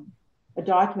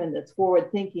document that's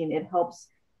forward thinking. It helps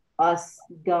us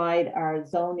guide our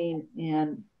zoning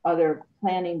and other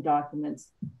planning documents,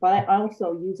 but I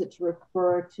also use it to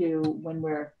refer to when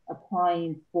we're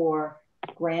applying for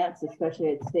grants,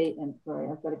 especially at state and sorry,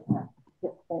 I've got a cat.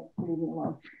 Leave me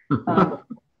alone.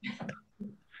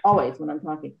 Always when I'm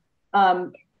talking.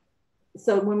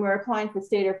 So when we're applying for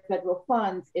state or federal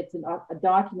funds, it's a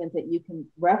document that you can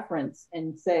reference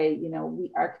and say, you know,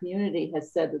 our community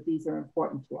has said that these are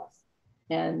important to us,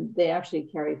 and they actually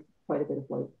carry quite a bit of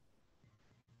weight.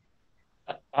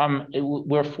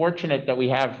 We're fortunate that we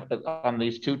have on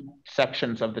these two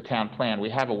sections of the town plan, we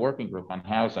have a working group on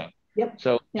housing. Yep.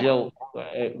 So Jill,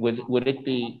 would it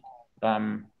be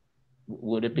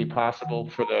possible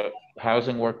for the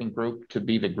housing working group to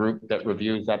be the group that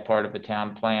reviews that part of the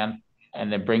town plan and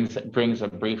then brings a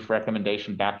brief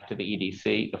recommendation back to the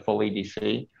EDC, the full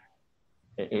EDC?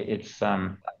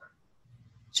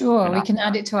 Sure, we can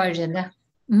add it to our agenda.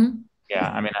 Mm-hmm. Yeah,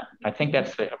 I mean, I think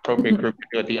that's the appropriate group to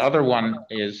do it. The other one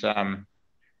is,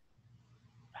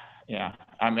 yeah,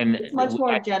 I mean, it's much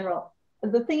more general.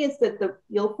 The thing is that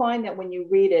you'll find that when you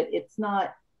read it, it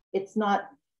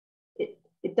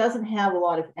doesn't have a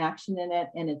lot of action in it,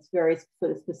 and it's very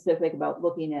sort of specific about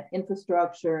looking at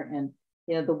infrastructure and,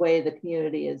 you know, the way the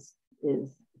community is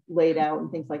laid out and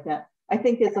things like that. I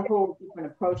think there's a whole different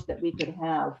approach that we could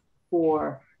have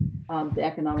for the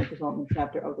economic development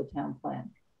chapter of the town plan.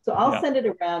 So I'll send it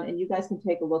around and you guys can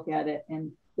take a look at it,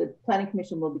 and the Planning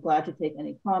Commission will be glad to take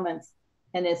any comments.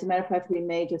 And as a matter of fact, we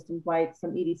may just invite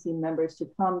some EDC members to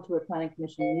come to a Planning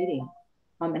Commission meeting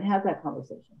and have that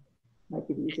conversation. Might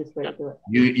be the easiest way to do it.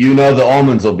 You know the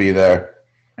almonds will be there.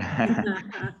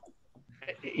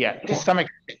 Yeah, to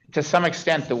some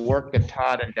extent, the work that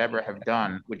Todd and Deborah have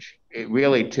done, which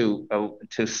really to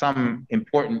some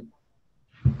important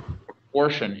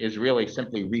portion is really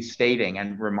simply restating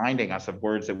and reminding us of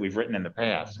words that we've written in the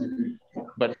past.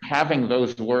 But having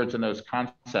those words and those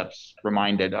concepts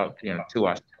reminded of, you know, to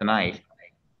us tonight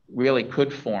really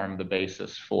could form the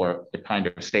basis for the kind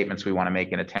of statements we want to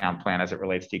make in a town plan as it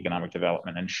relates to economic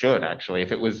development, and should actually.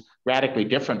 If it was radically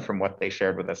different from what they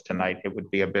shared with us tonight, it would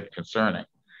be a bit concerning.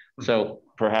 So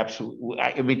perhaps,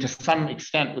 I mean, to some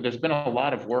extent, there's been a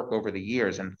lot of work over the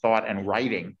years and thought and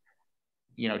writing,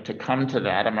 you know, to come to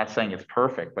that. I'm not saying it's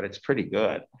perfect, but it's pretty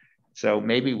good. So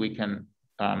maybe we can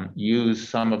use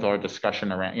some of our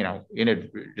discussion around, you know,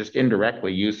 just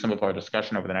indirectly use some of our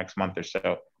discussion over the next month or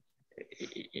so,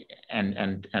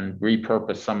 and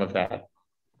repurpose some of that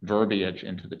verbiage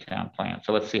into the town plan.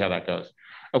 So let's see how that goes.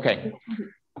 Okay.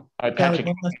 All right, Patrick.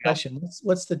 One last question.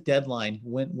 What's the deadline?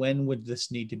 When would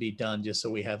this need to be done, just so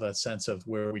we have a sense of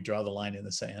where we draw the line in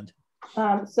the sand?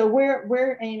 So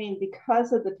we're aiming,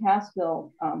 because of the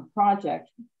Tassville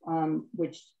project,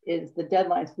 which is the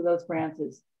deadlines for those grants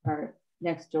are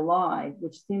next July,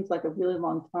 which seems like a really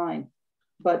long time,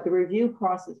 but the review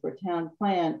process for town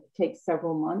plan takes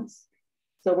several months.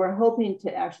 So we're hoping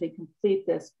to actually complete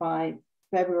this by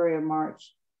February or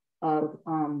March of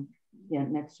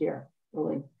next year,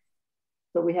 really.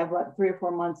 So we have about 3 or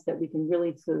 4 months that we can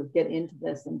really sort of get into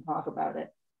this and talk about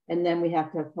it. And then we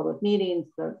have to have public meetings.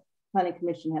 The Planning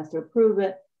Commission has to approve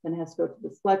it, then it has to go to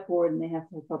the select board, and they have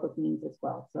to have public meetings as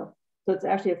well. So it's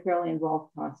actually a fairly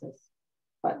involved process,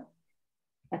 but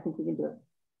I think we can do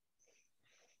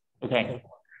it. Okay.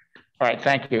 All right,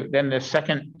 thank you. Then the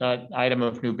second item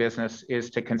of new business is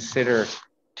to consider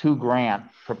 2 grant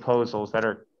proposals that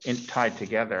are tied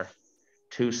together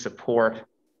to support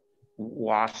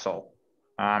Wassail.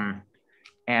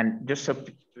 And just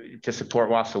to support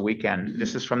Wassail Weekend.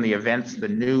 This is from the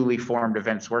newly formed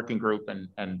events working group,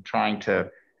 and trying to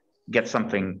get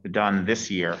something done this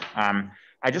year.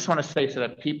 I just want to say, so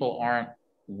that people aren't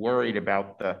worried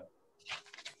about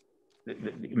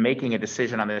making a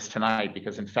decision on this tonight,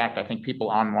 because in fact, I think people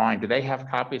online, do they have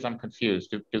copies? I'm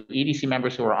confused. Do EDC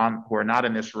members who are not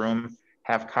in this room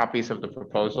have copies of the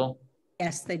proposal?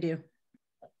 Yes, they do.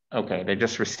 Okay, they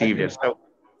just received it. So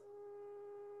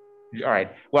All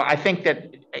right. Well, I think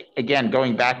that, again,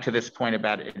 going back to this point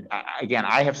about it, again,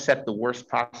 I have set the worst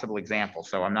possible example,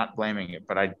 so I'm not blaming it,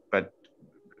 but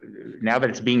now that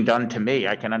it's being done to me,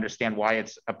 I can understand why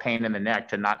it's a pain in the neck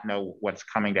to not know what's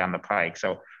coming down the pike.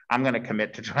 So I'm going to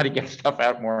commit to try to get stuff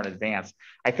out more in advance.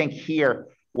 I think here,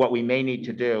 what we may need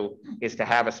to do is to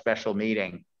have a special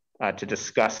meeting to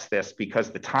discuss this,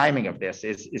 because the timing of this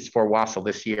is for Wassail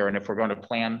this year. And if we're going to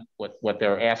plan what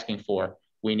they're asking for,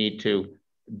 we need to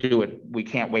do it. We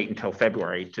can't wait until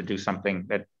February to do something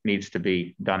that needs to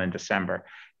be done in December.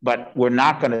 But we're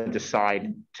not going to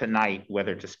decide tonight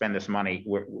whether to spend this money.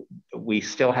 We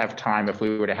still have time. If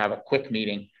we were to have a quick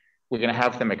meeting, we're going to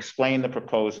have them explain the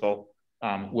proposal.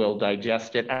 We'll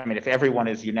digest it. I mean, if everyone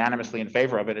is unanimously in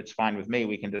favor of it, it's fine with me.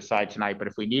 We can decide tonight. But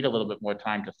if we need a little bit more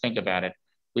time to think about it,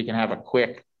 we can have a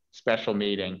quick special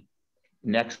meeting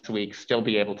next week, still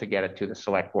be able to get it to the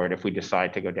select board if we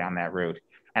decide to go down that route.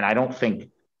 And I don't think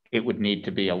it would need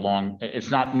to be a long, it's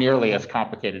not nearly as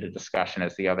complicated a discussion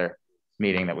as the other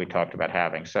meeting that we talked about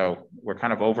having. So we're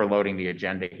kind of overloading the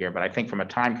agenda here, but I think from a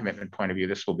time commitment point of view,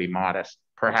 this will be modest,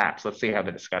 perhaps. Let's see how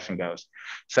the discussion goes.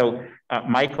 So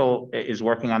Michael is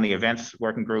working on the events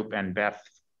working group, and Beth,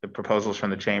 the proposals from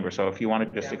the chamber. So if you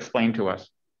want to just explain to us.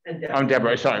 And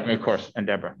Deborah, sorry, of course, and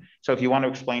Deborah. So if you want to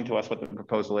explain to us what the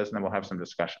proposal is, and then we'll have some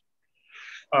discussion.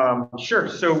 Sure.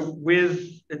 So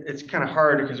it's kind of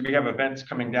hard because we have events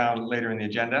coming down later in the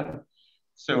agenda.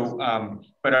 So,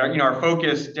 but our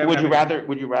focus. Would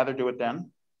you rather do it then?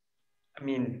 I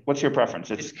mean, what's your preference?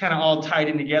 It's kind of all tied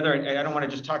in together. I don't want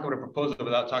to just talk about a proposal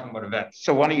without talking about events.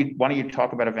 So why don't you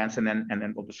talk about events, and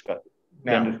then we'll discuss.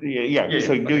 Now. Yeah.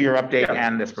 So do your update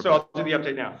and this proposal. So I'll do the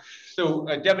update now. So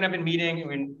Deb and I have been meeting.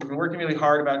 We've been working really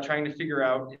hard about trying to figure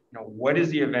out, what is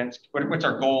the events? What's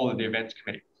our goal of the events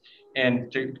committee?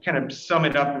 And to kind of sum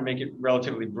it up and make it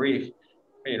relatively brief,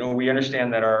 we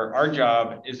understand that our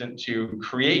job isn't to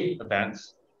create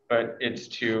events, but it's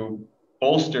to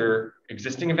bolster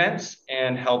existing events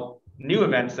and help new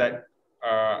events that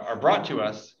are brought to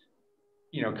us,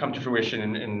 come to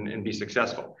fruition and be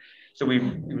successful. So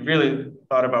we've really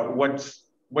thought about what's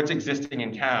existing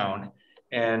in town,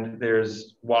 and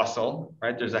there's Wassail,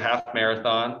 right? There's a half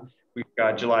marathon. We've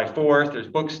got July 4th. There's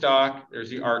Woodstock. There's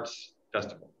the Arts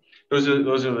Festival. Those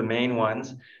are the main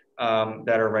ones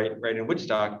that are right in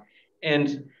Woodstock.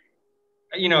 And,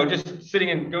 just sitting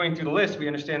and going through the list, we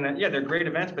understand that, they're great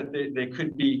events, but they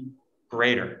could be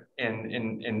greater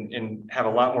and have a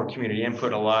lot more community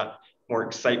input, a lot more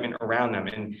excitement around them.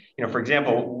 And, for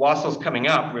example, Wassail's coming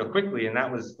up real quickly, and that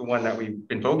was the one that we've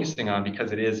been focusing on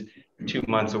because it is 2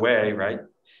 months away, right?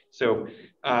 So,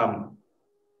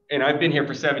 and I've been here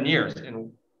for 7 years,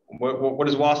 and what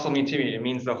does Wassail mean to me? It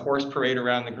means the horse parade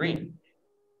around the green.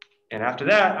 And after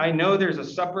that, I know there's a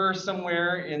supper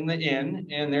somewhere in the inn,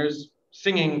 and there's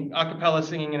singing, a cappella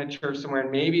singing in a church somewhere,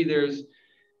 and maybe there's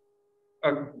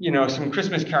some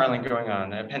Christmas caroling going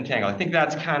on at Pentangle. I think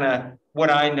that's kind of what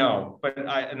I know,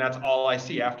 and that's all I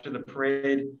see. After the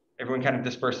parade, everyone kind of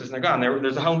disperses and they're gone.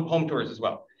 There's a home tours as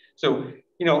well. So,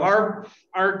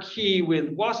 our key with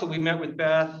Wassail, we met with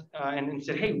Beth and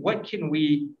said, hey, what can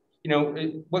we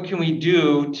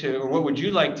do or what would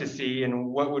you like to see, and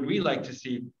what would we like to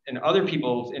see, and other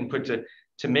people's input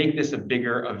to make this a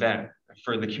bigger event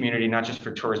for the community, not just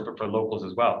for tourists, but for locals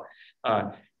as well.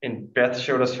 And Beth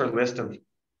showed us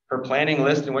her planning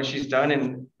list and what she's done.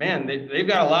 And man, they've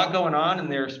got a lot going on,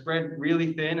 and they're spread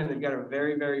really thin, and they've got a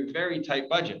very, very, very tight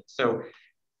budget. So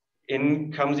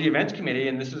in comes the events committee.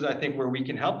 And this is, I think, where we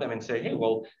can help them and say, hey,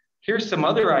 well, here's some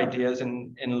other ideas,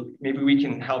 and maybe we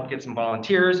can help get some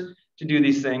volunteers to do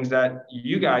these things that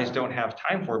you guys don't have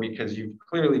time for because you've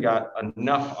clearly got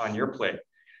enough on your plate.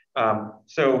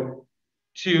 So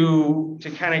to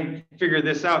kind of figure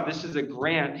this out, this is a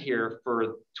grant here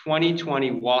for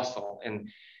 2020 Wassail. And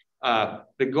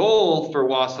the goal for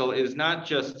Wassail is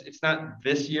it's not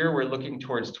this year. We're looking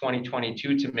towards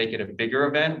 2022 to make it a bigger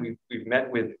event. We've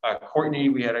met with Courtney.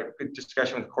 We had a good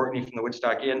discussion with Courtney from the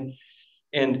Woodstock Inn.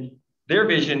 And their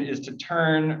vision is to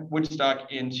turn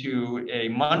Woodstock into a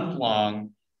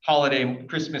month-long holiday,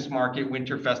 Christmas market,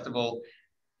 winter festival,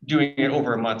 doing it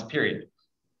over a month period.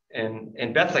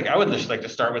 And Beth's like, I would just like to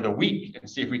start with a week and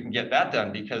see if we can get that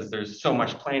done, because there's so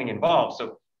much planning involved.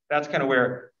 So that's kind of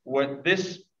where what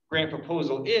this grant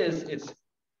proposal is. It's a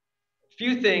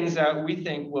few things that we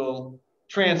think will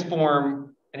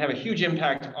transform and have a huge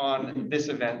impact on this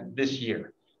event this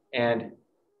year. And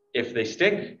if they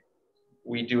stick,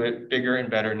 we do it bigger and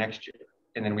better next year.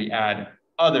 And then we add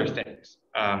other things.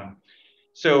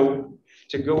 So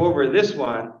to go over this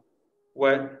one,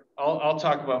 I'll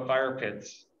talk about fire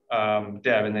pits.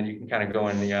 Deb, and then you can kind of go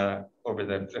in over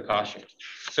the costumes.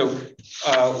 So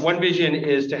one vision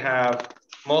is to have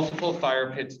multiple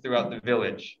fire pits throughout the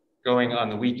village going on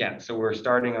the weekend. So we're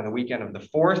starting on the weekend of the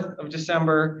 4th of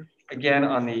December, again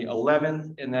on the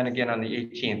 11th, and then again on the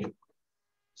 18th.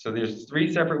 So there's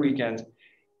 3 separate weekends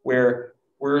where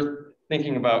we're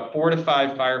thinking about 4 to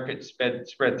 5 fire pits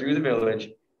spread through the village.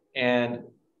 And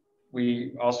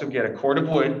we also get a cord of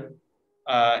wood,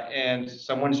 and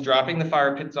someone's dropping the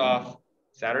fire pits off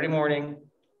Saturday morning,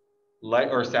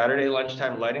 or Saturday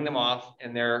lunchtime, lighting them off,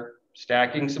 and they're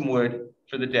stacking some wood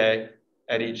for the day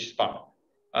at each spot.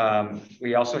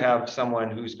 We also have someone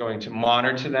who's going to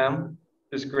monitor them.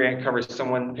 This grant covers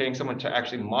paying someone to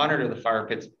actually monitor the fire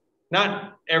pits,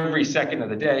 not every second of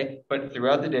the day, but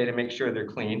throughout the day, to make sure they're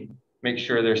clean, make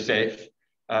sure they're safe,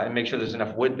 and make sure there's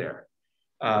enough wood there.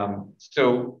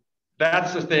 So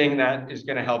that's the thing that is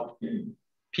going to help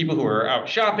people who are out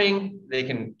shopping. They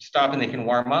can stop and they can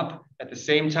warm up. At the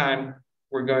same time,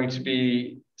 we're going to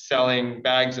be selling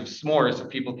bags of s'mores so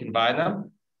people can buy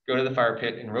them, go to the fire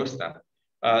pit and roast them.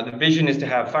 The vision is to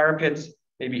have fire pits,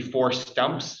 maybe 4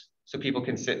 stumps, so people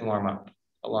can sit and warm up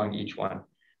along each one.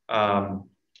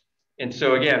 And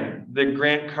so again, the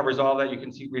grant covers all that. You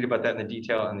can read about that in the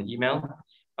detail in the email.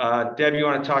 Deb, you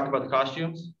want to talk about the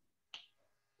costumes?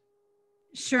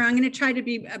 Sure, I'm going to try to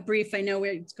be brief. I know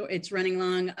it's running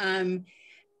long.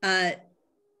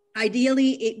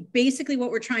 Ideally, basically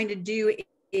what we're trying to do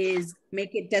is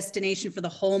make it destination for the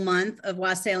whole month of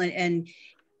Wassail and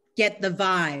get the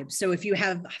vibe. So if you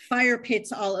have fire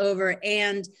pits all over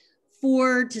and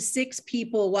 4 to 6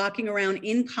 people walking around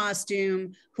in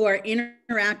costume who are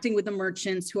interacting with the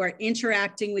merchants, who are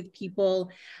interacting with people,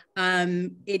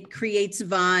 it creates a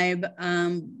vibe.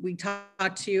 We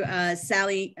talked to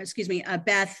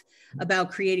Beth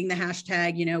about creating the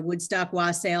hashtag, Woodstock,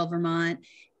 Wassail, Vermont,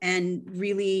 and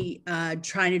really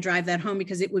trying to drive that home,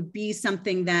 because it would be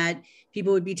something that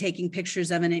people would be taking pictures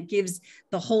of, and it gives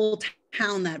the whole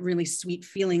town that really sweet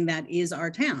feeling that is our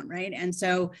town, right? And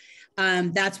so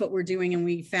that's what we're doing. And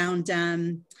we found,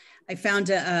 I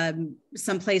found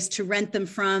some place to rent them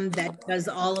from that does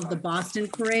all of the Boston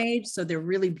parade. So they're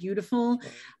really beautiful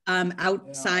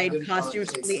outside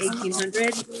costumes from the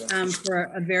 1800s for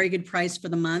a very good price for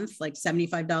the month, like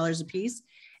 $75 a piece.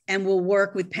 And we'll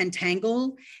work with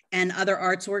Pentangle and other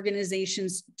arts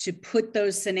organizations to put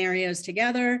those scenarios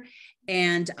together.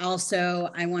 And also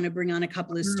I want to bring on a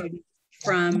couple of students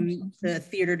from the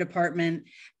theater department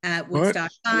at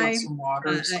Woodstock High,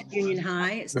 at Union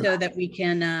High, so that we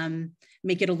can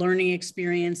make it a learning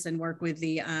experience and work with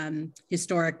the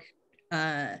historic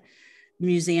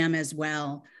museum as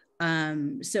well.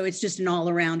 So it's just an all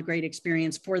around great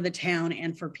experience for the town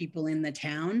and for people in the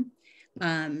town.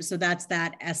 So that's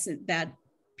that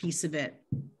piece of it.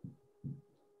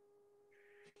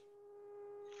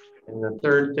 And the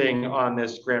third thing on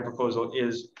this grant proposal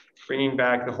is bringing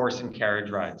back the horse and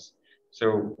carriage rides.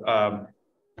 So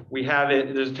we have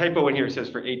it, there's a typo in here, it says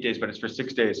for 8 days, but it's for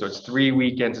 6 days. So it's 3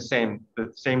 weekends, the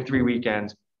same 3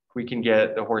 weekends, we can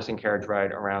get the horse and carriage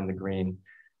ride around the green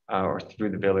or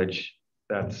through the village.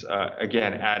 That's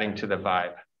again, adding to the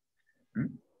vibe.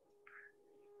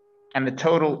 And the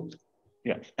total,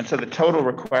 yeah. And so the total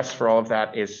request for all of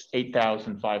that is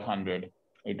 8,500,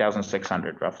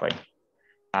 8,600 roughly.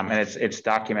 And it's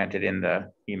documented in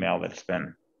the email that's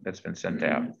been sent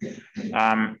out.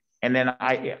 And then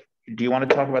do you want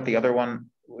to talk about the other one?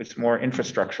 It's more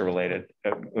infrastructure related,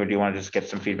 or do you want to just get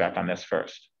some feedback on this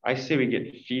first? I say we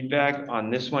get feedback on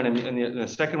this one, and the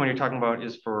second one you're talking about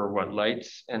is for what,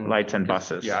 lights and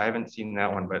buses. Yeah, I haven't seen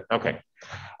that one, but okay.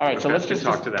 All right, so let's just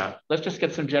talk to that. Let's just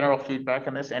get some general feedback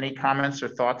on this. Any comments or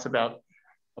thoughts about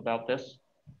this?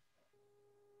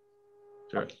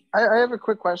 Sure. I have a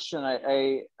quick question.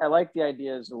 I like the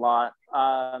ideas a lot,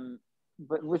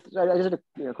 but I just had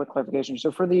a quick clarification.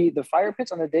 So for the fire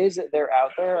pits, on the days that they're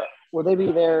out there, will they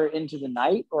be there into the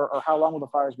night, or how long will the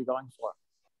fires be going for?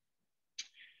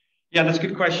 Yeah, that's a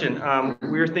good question.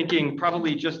 We're thinking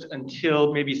probably just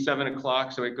until maybe 7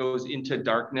 o'clock, so it goes into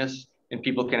darkness and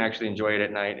people can actually enjoy it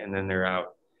at night, and then they're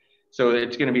out. So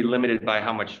it's going to be limited by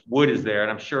how much wood is there,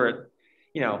 and I'm sure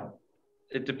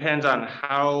it depends on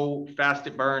how fast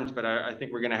it burns, but I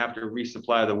think we're going to have to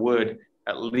resupply the wood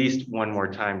at least one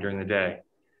more time during the day.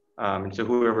 And so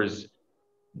whoever's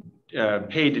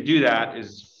paid to do that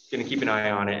is going to keep an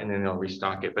eye on it, and then they'll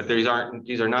restock it. But these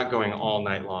are not going all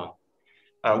night long.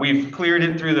 We've cleared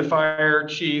it through the fire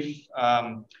chief.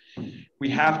 We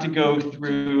have to go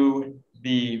through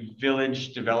the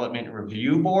Village Development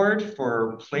Review Board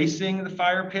for placing the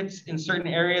fire pits in certain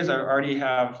areas.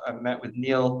 I've met with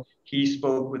Neil He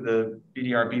spoke with the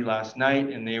BDRB last night,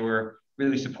 and they were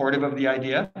really supportive of the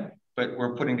idea, but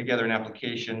we're putting together an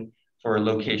application for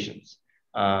locations.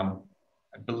 I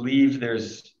believe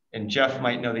there's, and Jeff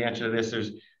might know the answer to this,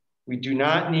 we do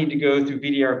not need to go through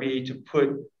BDRB to put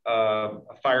a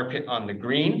fire pit on the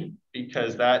green,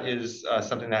 because that is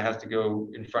something that has to go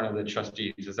in front of the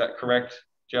trustees. Is that correct,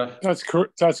 Jeff? That's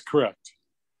correct. That's correct.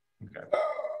 Okay.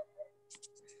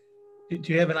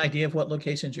 Do you have an idea of what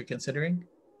locations you're considering?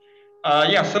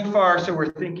 Yeah, so far, so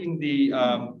we're thinking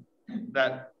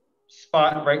that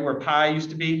spot right where Pie used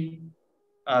to be.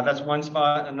 That's one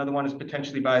spot. Another one is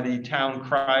potentially by the town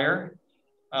crier.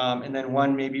 And then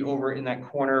one maybe over in that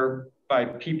corner by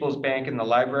People's Bank and the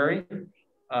library,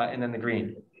 and then the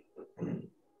green.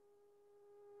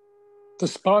 The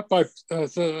spot by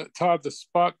Todd, the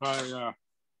spot by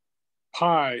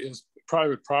Pie is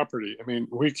private property. I mean,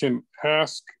 we can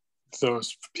ask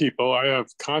those people. I have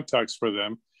contacts for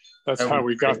them. That's how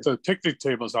we got the picnic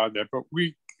tables on there, but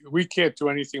we can't do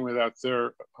anything without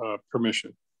their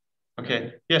permission.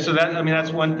 Okay, yeah, so that, I mean,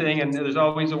 that's one thing, and there's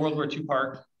always a World War II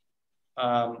park.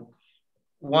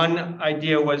 One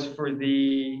idea was for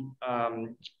the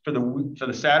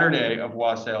Saturday of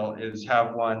Wassail is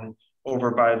have one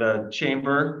over by the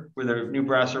chamber where the new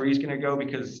brasserie is going to go,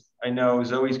 because I know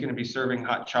Zoe's going to be serving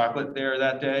hot chocolate there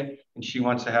that day, and she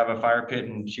wants to have a fire pit,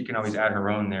 and she can always add her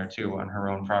own there too on her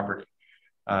own property.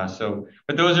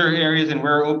 But those are areas, and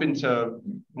we're open to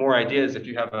more ideas if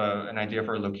you have an idea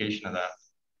for a location of that.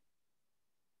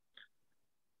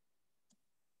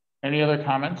 Any other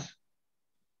comments?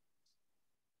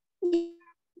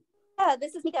 Yeah,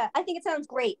 this is Mika. I think it sounds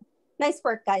great. Nice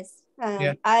work, guys.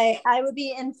 Yeah. I would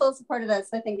be in full support of this.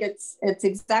 I think it's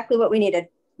exactly what we needed.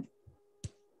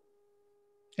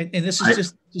 And this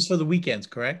is just for the weekends,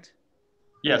 correct?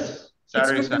 Yes,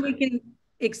 Saturday, it's for the Sunday. weekend,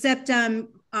 except on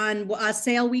a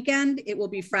sale weekend, it will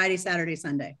be Friday, Saturday,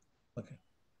 Sunday. Okay.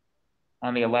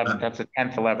 On the 11th, that's the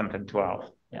 10th, 11th, and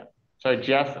 12th. Yeah. So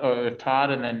Jeff or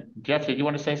Todd, and then Jeff, did you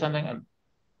want to say something?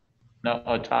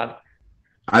 No, Todd.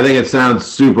 I think it sounds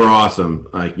super awesome.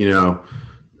 Like, you know,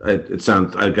 it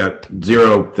sounds, I've got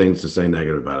zero things to say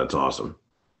negative about it. It's awesome.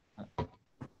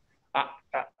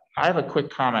 I have a quick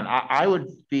comment. I would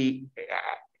be,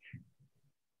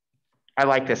 I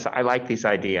like this. I like these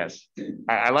ideas.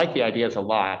 I like the ideas a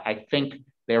lot. I think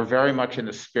they're very much in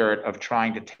the spirit of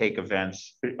trying to take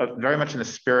events, very much in the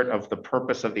spirit of the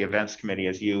purpose of the events committee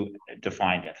as you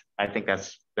defined it. I think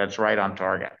that's right on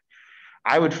target.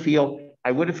 I would feel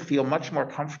much more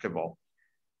comfortable.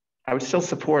 I would still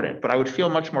support it, but I would feel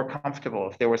much more comfortable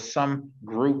if there was some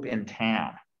group in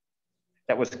town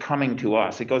that was coming to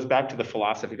us. It goes back to the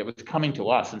philosophy that was coming to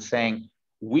us and saying,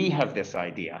 we have this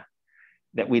idea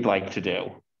that we'd like to do.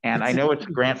 And I know it's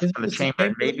a grant from the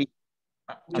chamber, maybe.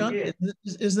 John,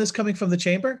 is this coming from the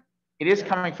chamber? It is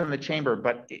coming from the chamber,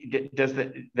 but does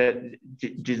the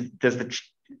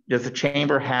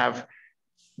chamber have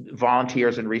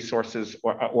volunteers and resources,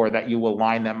 or that you will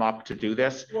line them up to do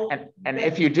this? Well, and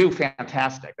if you do,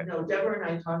 fantastic. No, Deborah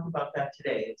and I talked about that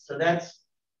today. So that's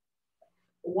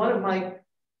one of my,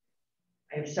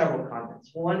 I have several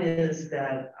comments. One is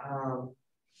that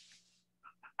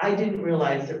I didn't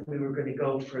realize that we were going to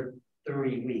go for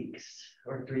 3 weeks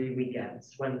or 3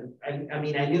 weekends. When I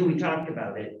mean, I knew we talked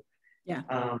about it. Yeah.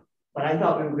 But I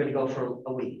thought we were going to go for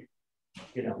a week,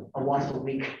 you know, a Wassail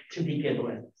week to begin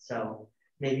with. So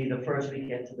maybe the first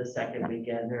weekend to the second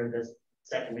weekend, or the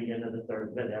second weekend to the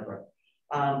third, whatever.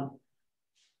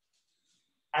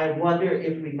 I wonder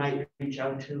if we might reach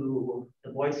out to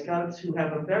the Boy Scouts, who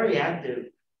have a very active,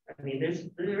 I mean,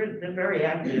 they're very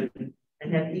active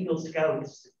and have Eagle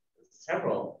Scouts,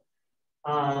 several,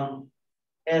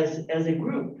 as a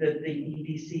group that the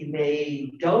EDC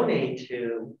may donate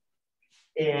to,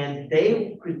 and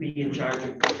they could be in charge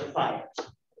of the fires.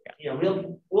 You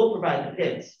know, we'll provide the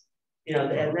pits, you know,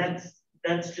 and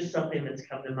that's just something that's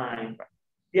come to mind.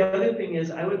 The other thing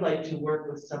is, I would like to work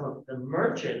with some of the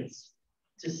merchants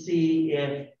to see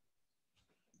if,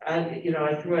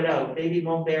 I threw it out, maybe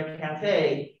Mon Bear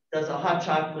Cafe does a hot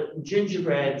chocolate and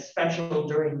gingerbread special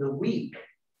during the week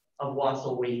of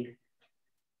Wassail Week,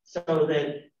 so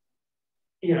that,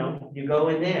 you know, you go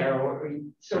in there,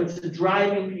 so it's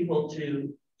driving people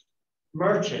to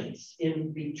merchants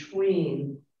in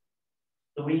between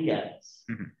the weekends.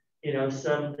 Mm-hmm. You know,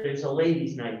 there's a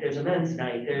ladies' night, there's a men's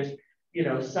night, there's, you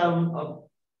know, some of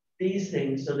these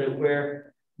things, so that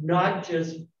we're not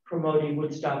just promoting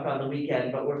Woodstock on the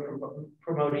weekend, but we're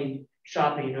promoting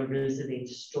shopping or visiting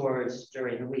stores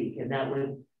during the week, and that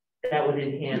would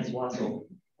enhance Wassail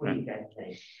week, I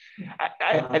think.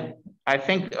 I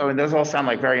think those all sound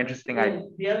like very interesting.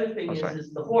 The other thing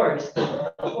is the horse.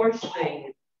 The horse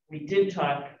thing, we did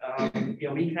talk,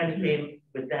 we kind of came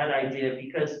with that idea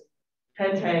because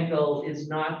Pentangle is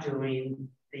not doing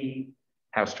the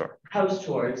house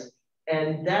tours.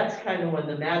 And that's kind of when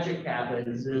the magic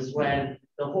happens, is when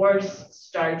the horse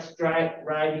starts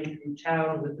riding through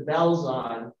town with the bells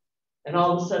on, and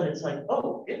all of a sudden it's like,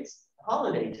 oh, it's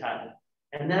holiday time.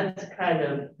 And that's kind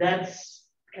of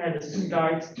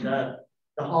starts the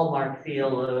hallmark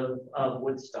feel of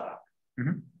Woodstock.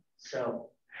 Mm-hmm. So,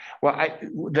 well,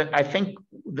 I think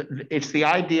it's the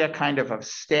idea kind of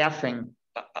staffing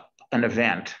an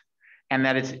event, and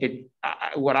that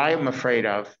what I am afraid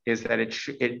of is that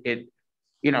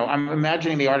I'm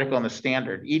imagining the article in the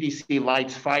Standard. EDC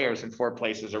lights fires in 4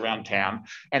 places around town,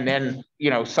 and then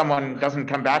someone doesn't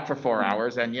come back for 4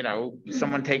 hours, and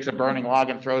someone takes a burning log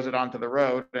and throws it onto the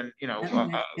road, and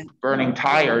burning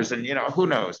tires, and who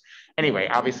knows. Anyway,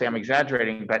 obviously I'm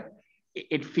exaggerating, but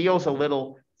it feels a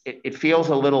little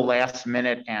last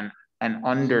minute and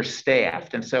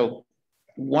understaffed, and so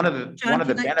one of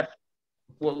the benefits.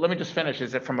 Well, let me just finish.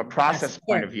 Is that from a process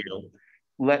point of view?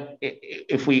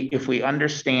 If we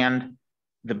understand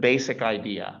the basic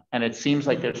idea, and it seems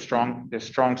like there's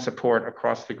strong support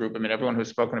across the group. I mean, everyone who's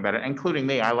spoken about it, including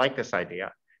me, I like this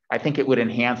idea. I think it would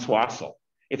enhance Wassail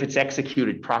if it's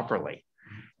executed properly.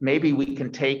 Maybe we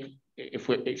can take,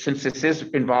 since this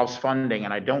involves funding,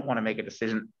 and I don't want to make a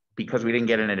decision because we didn't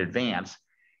get it in advance,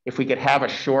 if we could have a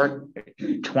short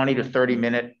 20 to 30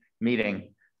 minute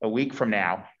meeting a week from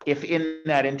now, if in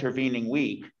that intervening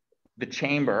week, the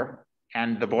chamber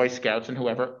and the Boy Scouts and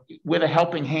whoever, with a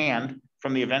helping hand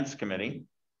from the events committee,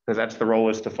 because that's the role,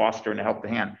 is to foster and to help the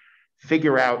hand,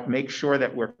 make sure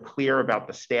that we're clear about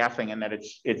the staffing and that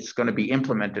it's going to be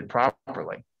implemented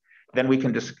properly. Then we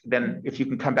can then if you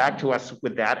can come back to us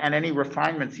with that and any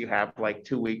refinements you have, like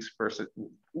 2 weeks versus,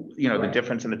 the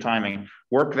difference in the timing,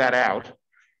 work that out.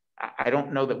 I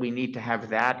don't know that we need to have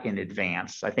that in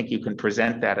advance. I think you can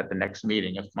present that at the next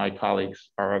meeting if my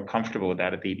colleagues are uncomfortable with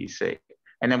that at the EDC.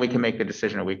 And then we can make a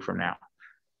decision a week from now.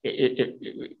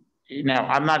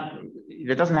 Now,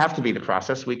 it doesn't have to be the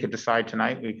process. We could decide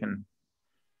tonight. We can.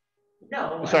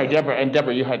 No. Sorry, Deborah. And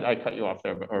Deborah, I cut you off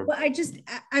there. Well,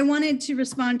 I wanted to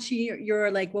respond to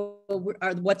your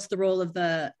what's the role of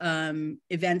the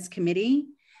events committee,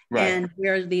 right, and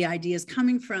where the idea is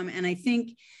coming from. And I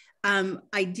think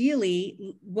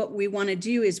ideally what we want to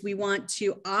do is we want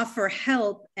to offer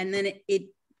help, and then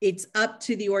it's up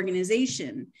to the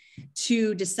organization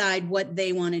to decide what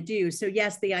they want to do. So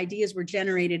yes, the ideas were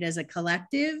generated as a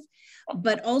collective,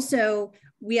 but also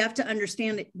we have to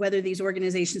understand whether these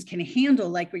organizations can handle,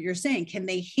 like what you're saying, can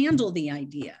they handle the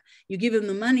idea? You give them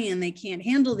the money and they can't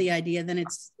handle the idea, then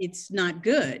it's not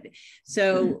good.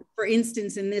 So for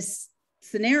instance, in this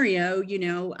scenario,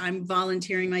 I'm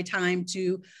volunteering my time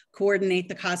to coordinate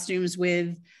the costumes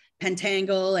with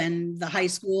Pentangle and the high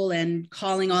school, and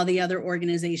calling all the other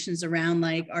organizations around,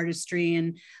 like artistry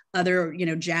and other,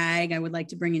 JAG. I would like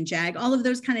to bring in JAG, all of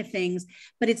those kind of things,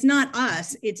 but it's not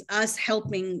us, it's us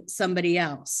helping somebody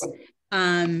else.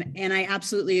 And I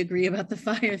absolutely agree about the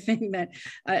fire thing, that,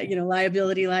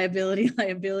 liability.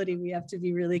 We have to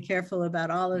be really careful about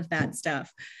all of that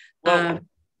stuff. Well,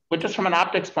 but just from an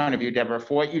optics point of view, Deborah,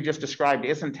 for what you just described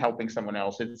isn't helping someone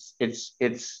else.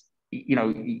 It's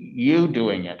you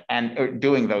doing it and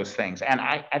doing those things. And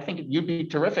I think you'd be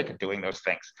terrific at doing those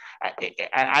things.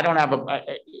 I don't have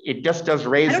it just does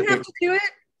raise. I don't have to do it.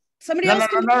 Somebody else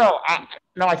can.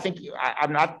 No, I think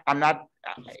I'm not,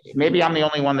 maybe I'm the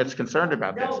only one that's concerned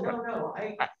about this. No.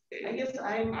 I guess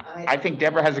I think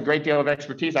Deborah has a great deal of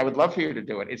expertise. I would love for you to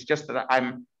do it. It's just that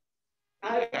I'm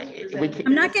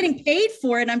not getting paid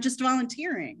for it. I'm just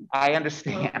volunteering. I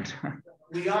understand.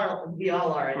 We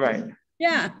all are. Right.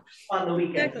 Yeah. On the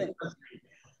weekend. Exactly.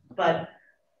 But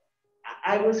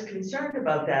I was concerned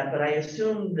about that, but I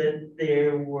assumed that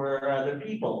there were other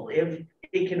people. If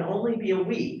it can only be a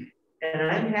week, and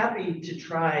I'm happy to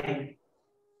try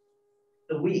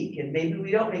the week, and maybe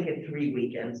we don't make it 3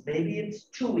 weekends, maybe it's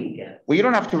 2 weekends. Well, you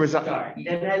don't have to resign.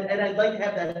 And I'd like to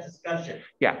have that discussion.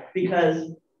 Yeah. Because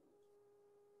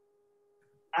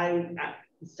I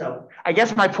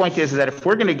guess my point is that if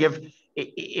we're going to give, so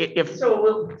it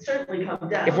will certainly come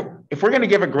down. If we're going to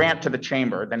give a grant to the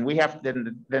chamber, then we have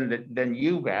then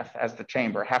you, Beth, as the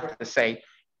chamber, have to say,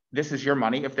 this is your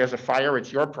money. If there's a fire,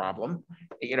 it's your problem.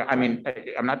 I mean,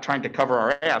 I'm not trying to cover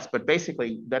our ass, but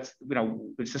basically that's,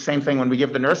 it's the same thing when we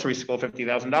give the nursery school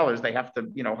 $50,000. They have to,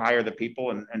 hire the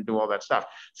people and do all that stuff.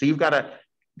 So you've got to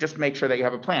just make sure that you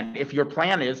have a plan. If your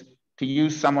plan is to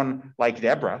use someone like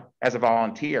Deborah as a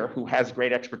volunteer who has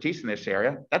great expertise in this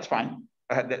area, that's fine.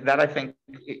 That I think,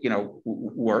 you know,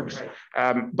 works.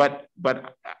 But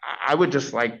I would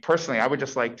just like, personally, I would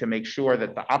just like to make sure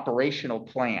that the operational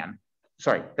plan,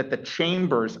 that the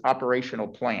chamber's operational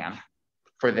plan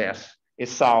for this is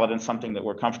solid and something that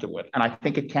we're comfortable with. And I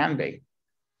think it can be.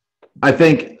 I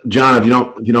think, John, if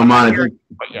you don't mind, I think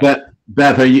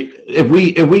Beth, if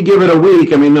we give it a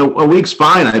week, I mean, a week's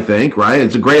fine, I think, right?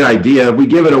 It's a great idea. If we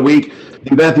give it a week,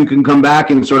 and Beth, you can come back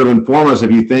and sort of inform us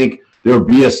if you think there will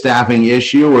be a staffing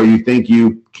issue or you think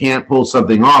you can't pull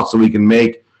something off, so we can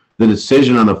make the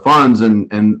decision on the funds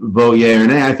and vote yay or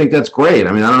nay. I think that's great.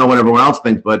 I mean, I don't know what everyone else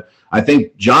thinks, but I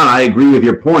think, John, I agree with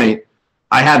your point.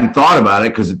 I hadn't thought about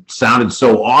it because it sounded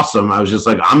so awesome. I was just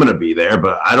like, I'm going to be there,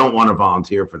 but I don't want to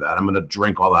volunteer for that. I'm going to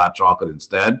drink all the hot chocolate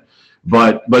instead.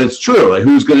 But it's true. Like,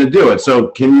 who's going to do it? So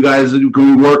can we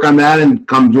work on that and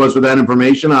come to us with that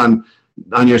information on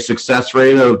your success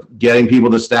rate of getting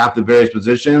people to staff the various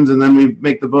positions, and then we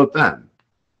make the vote then?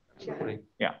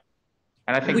 Yeah.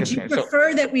 And I think would you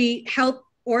prefer that we help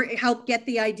get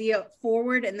the idea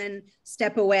forward and then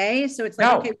step away? So it's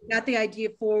like, okay, we got the idea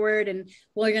forward and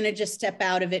we're going to just step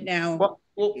out of it now.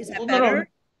 Is that better?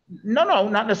 No,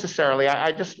 not necessarily.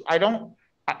 I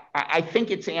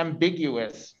think it's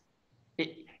ambiguous.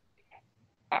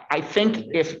 I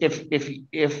think I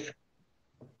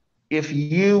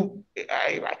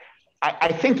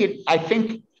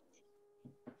think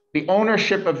the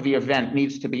ownership of the event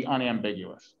needs to be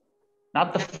unambiguous.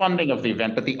 Not the funding of the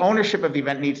event, but the ownership of the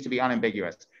event needs to be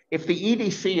unambiguous. If the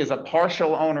EDC is a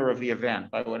partial owner of the event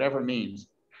by whatever means,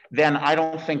 then I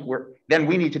don't think then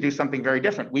we need to do something very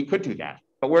different. We could do that,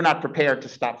 but we're not prepared to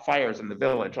stop fires in the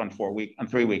village on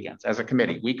 3 weekends as a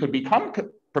committee. We could become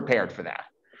prepared for that.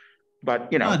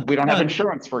 But, you know, we don't have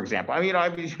insurance, for example. I mean,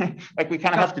 like, we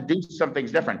kind of have to do some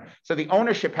things different. So the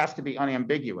ownership has to be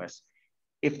unambiguous.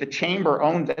 If the chamber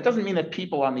owns it, it doesn't mean that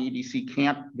people on the EDC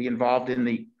can't be involved in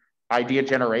the idea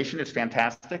generation. Is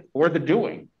fantastic, or the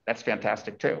doing, that's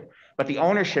fantastic too. But the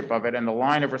ownership of it and the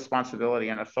line of responsibility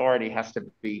and authority has to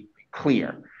be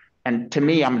clear. And to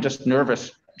me, I'm just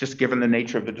nervous, just given the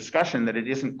nature of the discussion, that it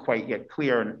isn't quite yet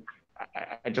clear. And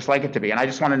I just like it to be. And I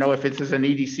just want to know if this is an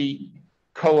EDC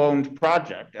co-owned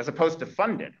project as opposed to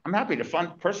funded. I'm happy to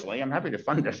fund, personally, I'm happy to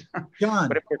fund it. John.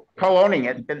 But if we're co-owning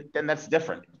it, then that's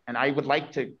different. And I'd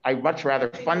much rather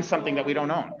fund something that we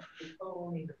don't own.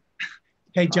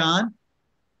 Hey, John.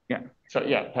 Yeah. So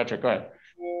yeah, Patrick, go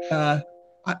ahead.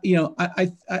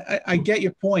 I get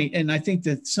your point, and I think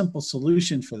the simple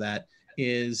solution for that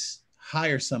is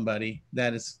hire somebody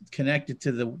that is connected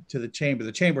to the chamber.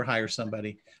 The chamber hires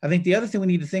somebody. I think the other thing we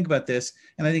need to think about this,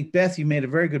 and I think Beth, you made a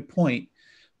very good point,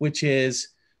 which is,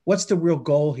 what's the real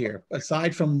goal here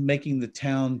aside from making the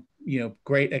town,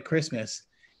 great at Christmas,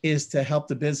 is to help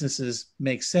the businesses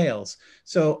make sales.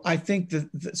 So I think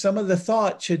that some of the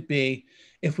thought should be,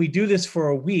 if we do this for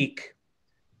a week,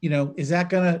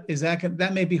 that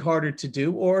may be harder to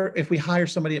do, or if we hire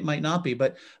somebody, it might not be.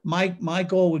 But my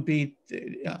goal would be,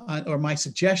 or my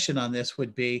suggestion on this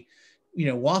would be,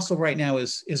 Wassail right now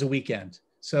is a weekend.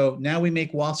 So now we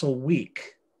make Wassail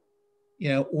week,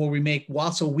 or we make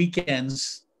Wassail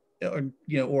weekends,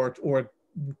 or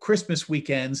Christmas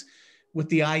weekends, with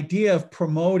the idea of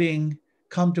promoting,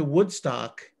 come to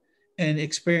Woodstock and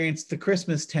experience the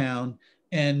Christmas town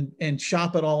and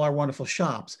shop at all our wonderful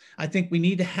shops. I think we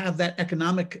need to have that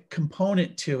economic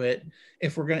component to it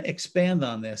if we're going to expand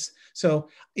on this. So,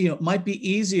 it might be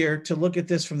easier to look at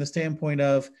this from the standpoint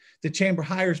of the chamber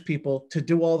hires people to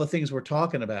do all the things we're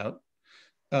talking about.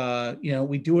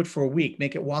 We do it for a week,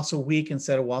 make it Wassail week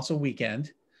instead of Wassail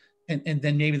weekend. And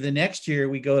then maybe the next year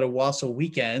we go to Wassail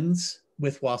weekends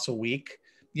with Wassail week.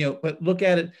 But look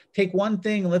at it, take one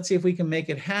thing, and let's see if we can make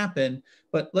it happen,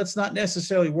 but let's not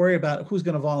necessarily worry about who's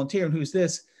going to volunteer and who's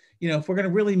this. If we're going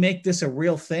to really make this a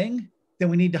real thing, then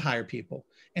we need to hire people.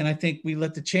 And I think we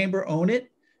let the chamber own it,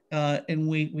 and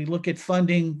we look at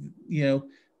funding,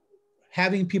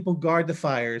 having people guard the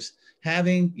fires,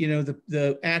 having,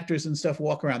 the actors and stuff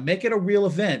walk around, make it a real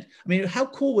event. I mean, how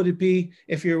cool would it be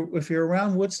if you're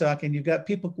around Woodstock and you've got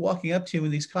people walking up to you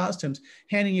in these costumes,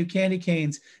 handing you candy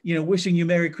canes, wishing you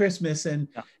Merry Christmas, and,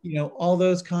 all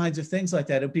those kinds of things like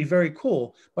that. It'd be very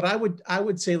cool. But I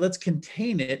would say, let's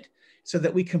contain it so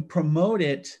that we can promote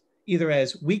it either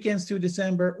as weekends through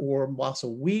December or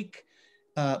Wassail week,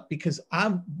 because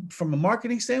from a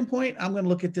marketing standpoint, I'm going to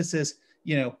look at this as,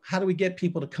 how do we get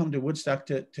people to come to Woodstock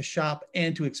to shop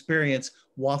and to experience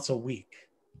Wassail week?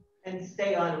 And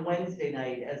stay on Wednesday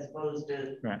night as opposed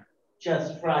to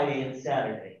just Friday and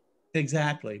Saturday.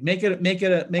 Exactly. Make it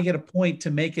a point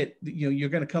to make it, you're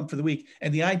going to come for the week.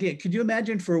 And the idea, could you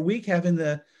imagine for a week having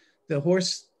the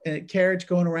horse carriage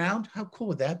going around? How cool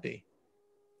would that be?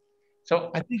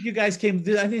 So I think you guys I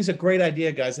think it's a great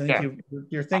idea, guys. I think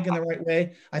you're thinking the right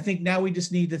way. I think now we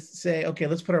just need to say, okay,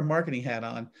 let's put our marketing hat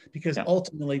on, because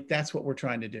ultimately that's what we're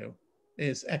trying to do,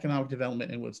 is economic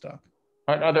development in Woodstock.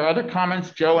 Are there other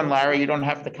comments? Joe and Larry, you don't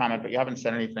have to comment, but you haven't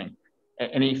said anything.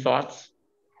 Any thoughts?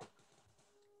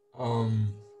 I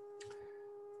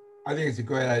think it's a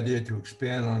great idea to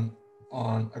expand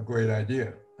on a great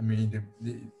idea. I mean,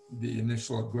 the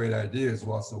initial great idea is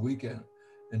Wassail Weekend,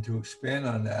 and to expand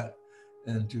on that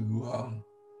and to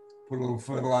put a little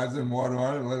fertilizer and water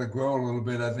on it and let it grow a little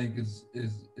bit, I think is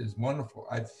wonderful.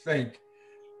 I think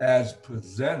as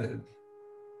presented,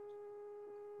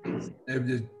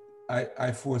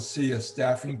 I foresee a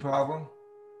staffing problem,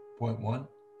 point one.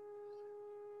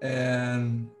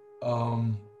 And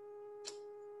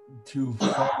to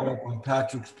follow up on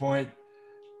Patrick's point,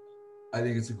 I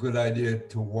think it's a good idea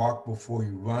to walk before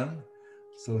you run.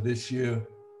 So this year,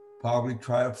 probably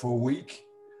try it for a week,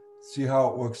 see how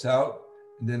it works out,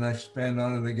 and then I expand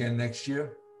on it again next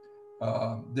year.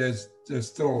 There's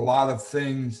still a lot of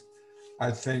things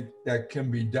I think that can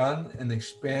be done and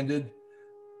expanded.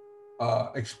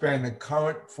 Expand the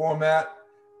current format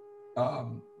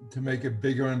to make it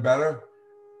bigger and better,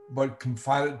 but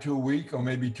confine it to a week or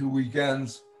maybe 2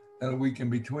 weekends and a week in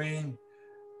between.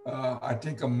 I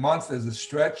think a month is a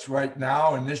stretch right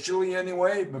now, initially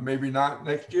anyway, but maybe not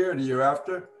next year or the year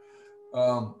after.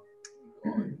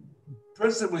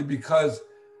 Principally because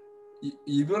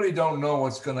you really don't know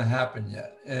what's going to happen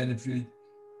yet. And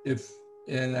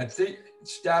and I think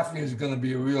staffing is going to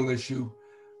be a real issue.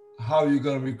 How you're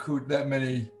going to recruit that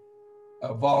many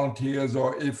volunteers,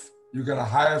 or if you're going to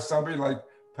hire somebody like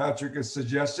Patrick is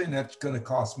suggesting, that's going to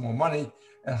cost more money,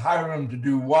 and hire them to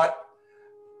do what?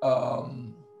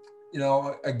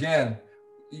 Again,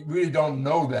 you really don't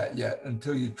know that yet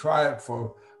until you try it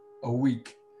for a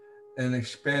week and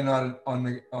expand on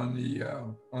the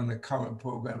current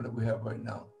program that we have right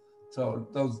now. So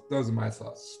those are my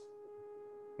thoughts.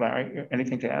 Larry,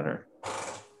 anything to add, or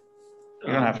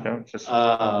you don't have to. Just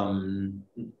no.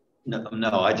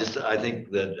 I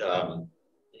think that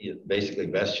basically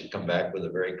Beth should come back with a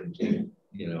very complete,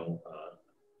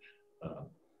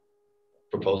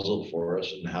 proposal for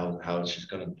us, and how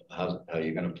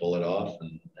you're gonna pull it off,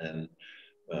 and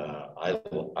I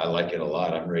like it a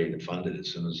lot. I'm ready to fund it as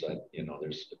soon as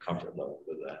there's a comfort level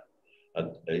with that.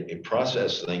 A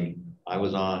process thing. I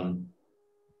was on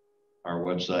our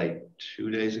website 2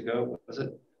 days ago, was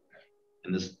it?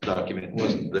 And this document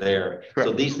wasn't there. Correct.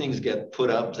 So these things get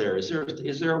put up there. Is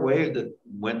there a way that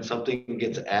when something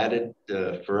gets added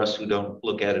for us who don't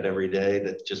look at it every day,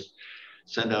 that just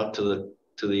send out to the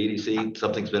EDC,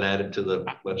 something's been added to the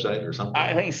website or something?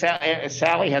 I think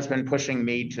Sally has been pushing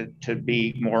me to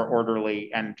be more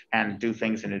orderly and do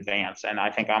things in advance. And I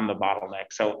think I'm the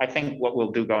bottleneck. So I think what we'll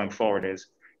do going forward is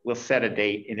we'll set a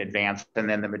date in advance, and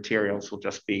then the materials will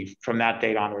just be from that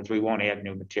date onwards. We won't add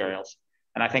new materials.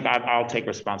 And I think I'll take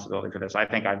responsibility for this. I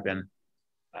think I've been.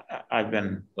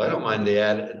 Well, I don't mind the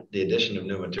addition of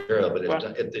new material, but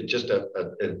it's just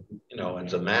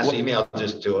it's a mass email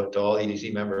just to all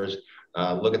EDC members.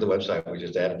 Look at the website. We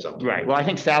just added something. Right. Well, I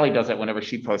think Sally does it whenever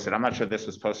she posts it. I'm not sure this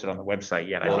was posted on the website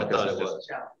yet. Well, I thought it was.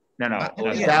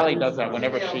 No. Sally does that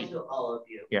whenever she. To all of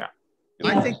you. Yeah.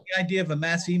 I think the idea of a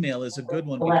mass email is a good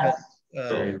one, because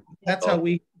that's how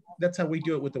we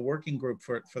do it with the working group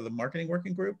for the marketing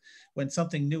working group. When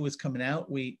something new is coming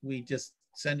out, we just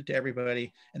send it to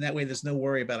everybody, and that way there's no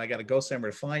worry about I got to go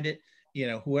somewhere to find it.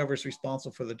 Whoever's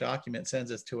responsible for the document sends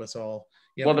it to us all.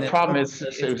 Well, the problem is,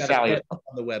 Sally, on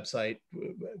the website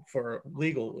for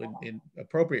legal in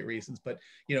appropriate reasons, but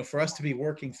for us to be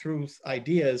working through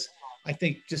ideas, I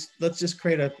think let's just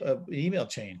create a email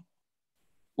chain.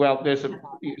 Well,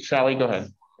 Sally, go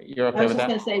ahead. You're okay with that?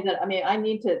 I was just going to say that,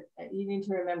 you need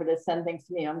to remember to send things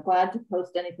to me. I'm glad to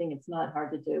post anything. It's not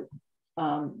hard to do.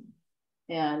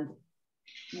 And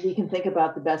we can think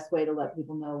about the best way to let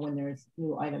people know when there's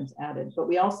new items added. But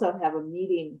we also have a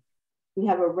meeting. We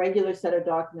have a regular set of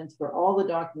documents for all the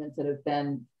documents that have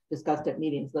been discussed at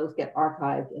meetings. Those get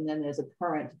archived, and then there's a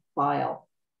current file.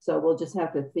 So we'll just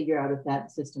have to figure out if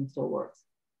that system still works.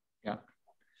 Yeah.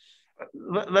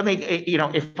 Let me,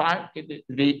 if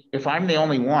I'm the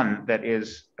only one that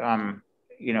is,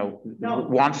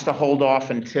 wants to hold off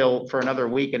for another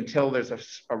week until there's a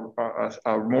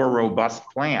more robust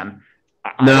plan.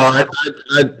 No,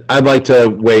 I'd like to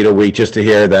wait a week just to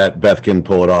hear that Beth can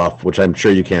pull it off, which I'm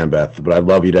sure you can, Beth. But I'd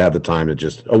love you to have the time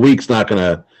to a week's not going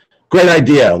to great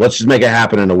idea. Let's just make it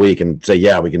happen in a week and say,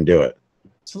 yeah, we can do it.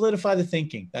 Solidify the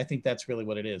thinking. I think that's really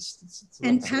what it is.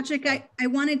 And Patrick, I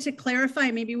wanted to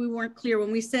clarify, maybe we weren't clear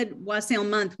when we said Wassail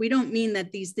month, we don't mean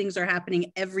that these things are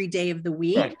happening every day of the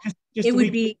week. Right. It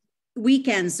would be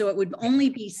weekends. So it would only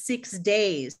be 6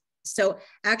 days. So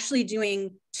actually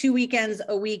doing 2 weekends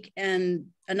a week and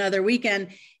another weekend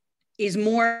is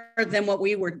more than what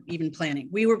we were even planning.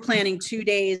 We were planning 2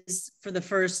 days for the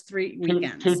first 3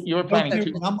 weekends. You were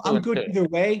planning I'm good either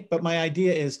way, but my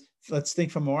idea is, let's think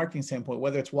from a marketing standpoint,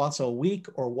 whether it's Wassail week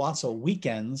or Wassail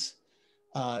weekends.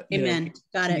 Amen.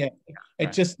 Got it. Yeah,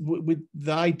 it just,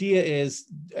 the idea is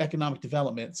economic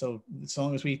development. So as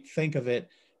long as we think of it,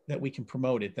 that we can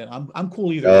promote it, then I'm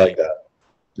cool either way. I like that.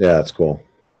 Yeah, that's cool.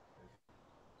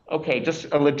 Okay, just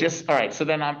a logist. All right, so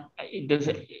then does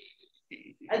it?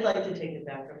 I'd like to take it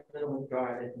back. I'm going to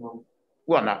withdraw it at the moment.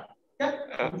 Well, no.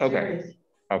 Yeah, okay. Serious.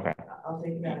 Okay. I'll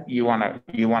take it back. You want to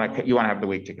have the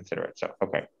week to consider it. So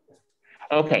okay.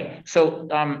 Okay. So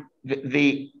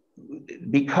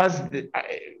because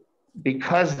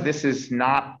this is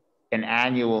not an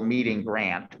annual meeting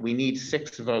grant, we need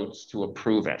 6 votes to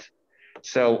approve it.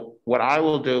 So what I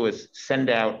will do is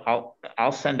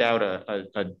I'll send out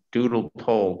a doodle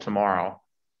poll tomorrow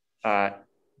to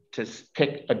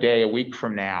pick a day a week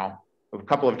from now, a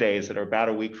couple of days that are about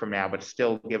a week from now, but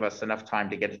still give us enough time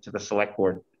to get it to the select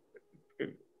board.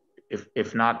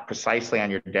 If not precisely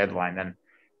on your deadline, then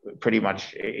pretty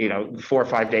much 4 or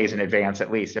 5 days in advance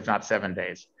at least, if not 7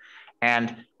 days.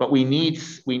 But we need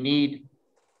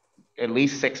at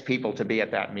least 6 people to be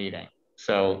at that meeting.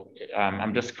 So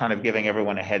I'm just kind of giving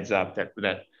everyone a heads up that,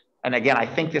 and again, I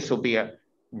think this will be a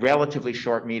relatively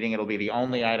short meeting. It'll be the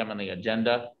only item on the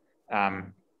agenda.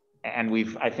 And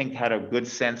we've, I think, had a good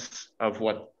sense of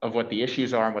what the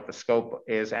issues are and what the scope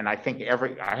is. And I think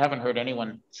I haven't heard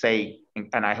anyone say,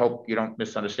 and I hope you don't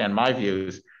misunderstand my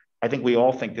views, I think we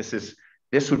all think this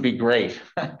would be great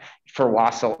for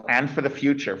Wassail and for the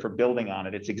future, for building on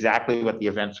it. It's exactly what the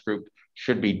events group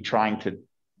should be trying to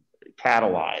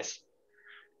catalyze,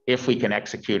 if we can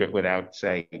execute it without,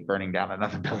 say, burning down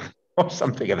another building or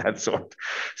something of that sort.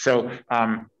 So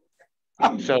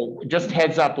just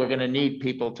heads up, we're going to need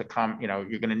people to come.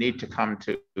 You're going to need to come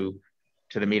to the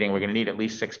meeting. We're going to need at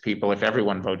least 6 people if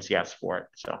everyone votes yes for it.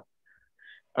 So,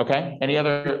 okay. Any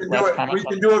other last comments?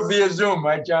 We can do it via Zoom,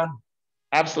 right, John?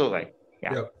 Absolutely.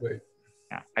 Yeah. Yeah, great.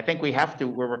 Yeah. I think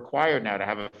we're required now to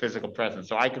have a physical presence.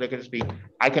 So I can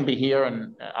be here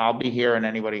and I'll be here, and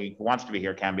anybody who wants to be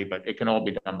here can be, but it can all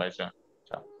be done by Zoom.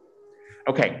 So,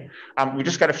 okay. We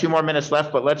just got a few more minutes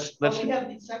left, but let's. We have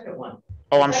the second one.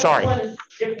 Oh, I'm sorry. The second one is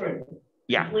different.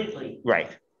 Yeah. Completely.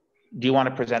 Right. Do you want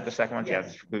to present the second one?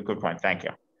 Yes. Yes. Good point. Thank you.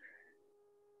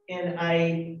 And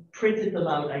I printed them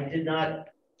out. I did not.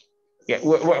 Yeah,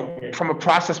 from a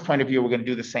process point of view, we're going to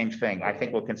do the same thing. I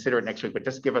think we'll consider it next week, but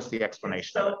just give us the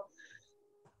explanation. So,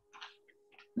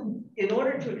 in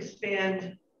order to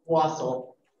expand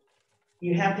Wassail,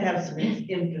 you have to have some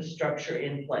infrastructure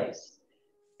in place.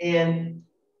 And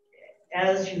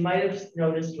as you might have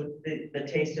noticed with the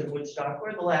Taste of Woodstock,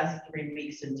 or the last 3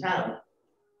 weeks in town,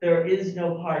 there is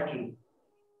no parking.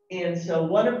 And so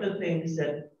one of the things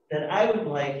that I would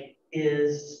like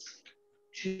is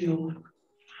to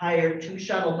hire 2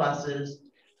 shuttle buses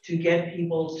to get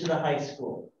people to the high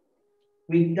school.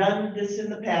 We've done this in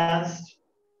the past,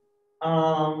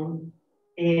 and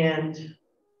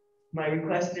my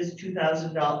request is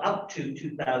 $2,000, up to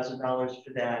 $2,000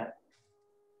 for that.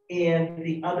 And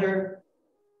the other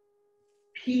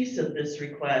piece of this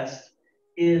request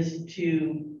is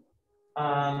to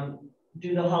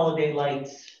do the holiday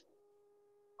lights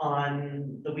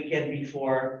on the weekend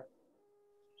before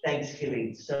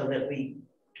Thanksgiving, so that we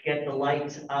get the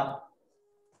lights up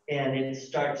and it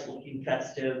starts looking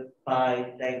festive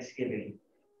by Thanksgiving.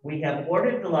 We have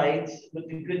ordered the lights with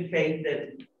the good faith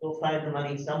that we'll find the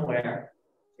money somewhere.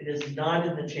 It is not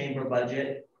in the chamber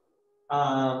budget.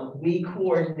 We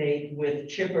coordinate with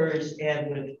chippers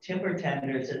and with timber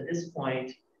tenders at this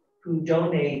point, who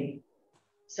donate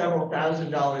several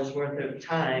 $1,000s worth of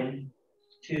time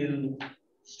to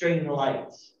string the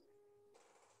lights.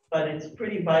 But it's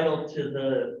pretty vital to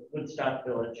the Woodstock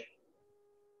Village.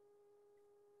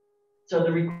 So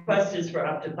the request is for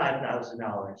up to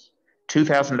 $5,000.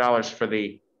 $2,000 for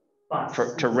the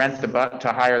bus. to rent the bus,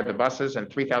 to hire the buses, and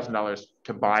 $3,000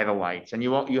 to buy the lights. And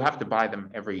you have to buy them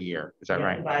every year. Is that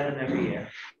right? You buy them every year.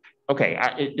 Okay.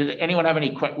 Does anyone have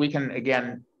any? We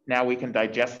can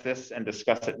digest this and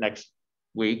discuss it next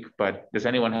week. But does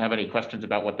anyone have any questions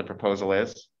about what the proposal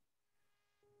is?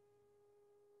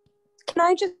 Can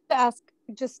I just ask,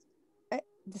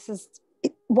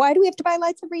 why do we have to buy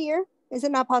lights every year? Is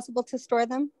it not possible to store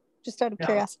them? Just out of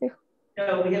curiosity.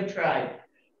 No, we have tried.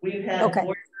 We've had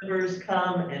board members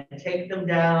come and take them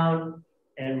down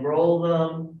and roll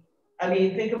them. I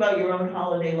mean, think about your own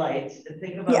holiday lights and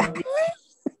think about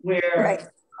where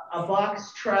a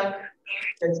box truck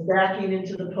that's backing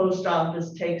into the post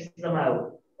office takes them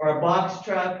out, or a box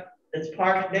truck that's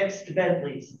parked next to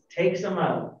Bentley's takes them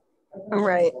out.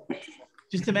 Right.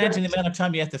 Just imagine the amount of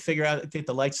time you have to figure out, get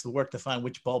the lights to work to find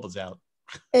which bulb is out.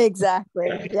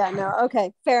 Exactly. Yeah, no,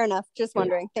 okay, fair enough. Just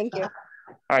wondering. Thank you.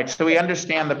 All right, so we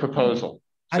understand the proposal.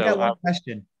 I got one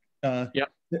question.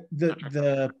 Yep.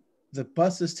 The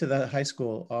buses to the high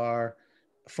school are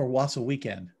for Wassail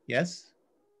weekend, yes?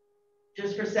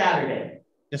 Just for Saturday.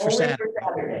 Just for Saturday.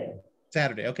 For Saturday.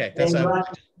 Saturday, okay. That's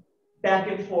back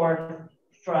and forth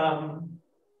from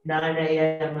 9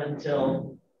 a.m.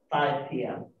 until 5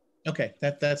 p.m. Okay,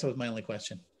 that was my only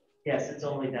question. Yes, it's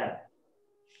only that.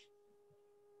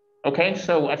 Okay,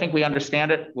 so I think we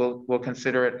understand it. We'll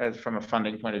consider it as from a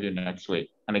funding point of view next week.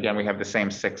 And again, we have the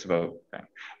same 6 vote thing.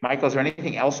 Michael, is there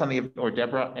anything else on the, or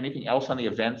Deborah, anything else on the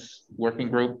events working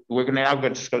group? We're gonna now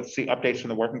just go see updates from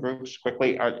the working groups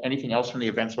quickly. Anything else from the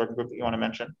events working group that you want to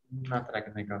mention? Not that I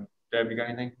can think of. Deb, you got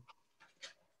anything?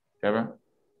 Deborah?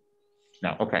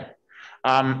 No, okay.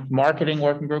 Marketing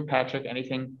working group, Patrick,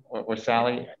 anything, or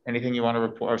Sally, anything you want to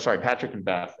report? Or sorry, Patrick and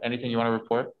Beth, anything you want to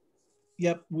report?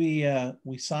 Yep, we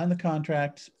signed the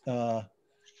contract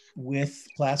with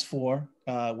Class 4.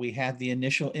 We had the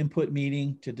initial input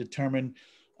meeting to determine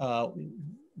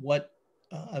what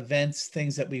events,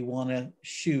 things that we want to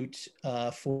shoot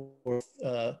for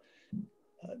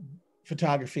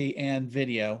photography and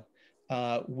video.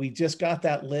 We just got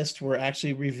that list. We're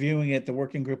actually reviewing it. The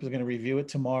working group is going to review it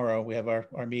tomorrow. We have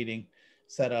our meeting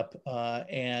set up,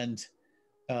 and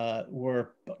we're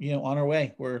on our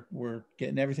way. We're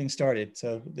getting everything started,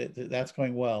 so that's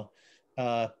going well.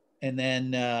 And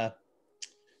then I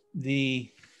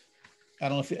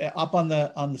don't know if up on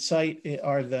the site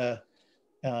are the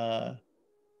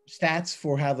stats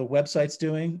for how the website's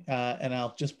doing, and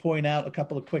I'll just point out a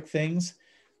couple of quick things.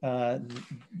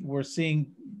 We're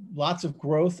seeing lots of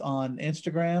growth on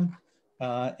Instagram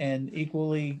and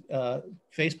equally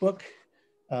Facebook.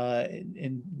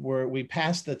 And we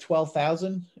passed the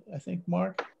 12,000, I think,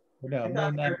 mark. Or no,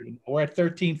 we're at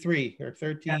 13.3 or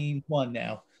 13.1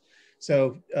 now.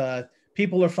 So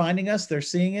people are finding us, they're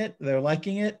seeing it, they're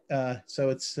liking it. So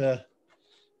it's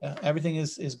everything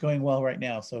is going well right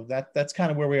now. So that's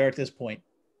kind of where we are at this point.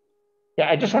 Yeah,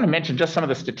 I just want to mention just some of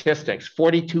the statistics.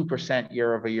 42%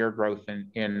 year-over-year growth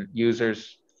in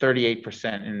users,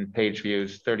 38% in page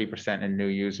views, 30% in new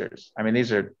users. I mean,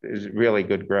 is really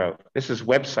good growth. This is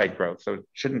website growth, so it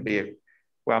shouldn't be,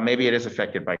 well, maybe it is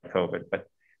affected by COVID, but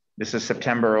this is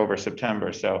September over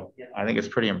September, so I think it's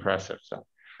pretty impressive. So,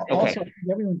 okay. Also,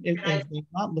 everyone, if they're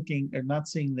not looking or not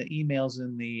seeing the emails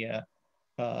in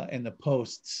the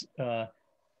posts,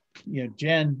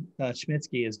 Jen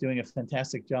Schmitzky is doing a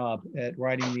fantastic job at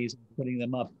writing these and putting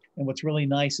them up. And what's really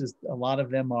nice is a lot of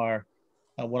them are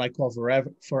what I call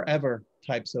forever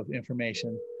types of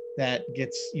information that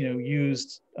gets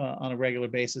used on a regular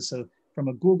basis. So from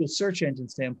a Google search engine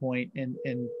standpoint and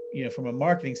from a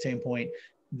marketing standpoint,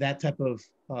 that type of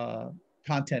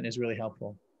content is really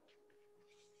helpful.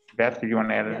 Beth, do you want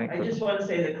to add anything? I just want to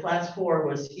say that Class 4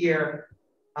 was here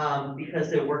because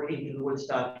they're working through the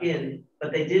Woodstock Inn,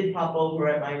 but they did pop over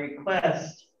at my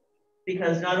request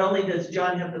because not only does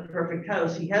John have the perfect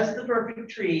house, he has the perfect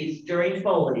trees during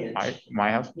foliage.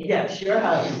 My house? Yes, your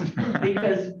house,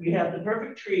 because you have the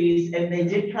perfect trees, and they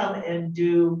did come and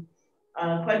do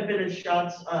quite a bit of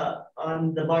shots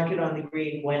on the market on the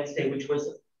green Wednesday, which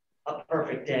was a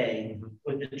perfect day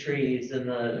with the trees and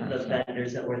the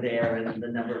vendors that were there and the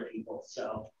number of people.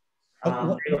 So they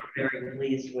were very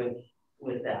pleased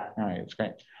with that. All right, it's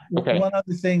great. Okay. One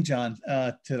other thing, John,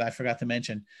 I forgot to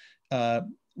mention.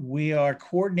 We are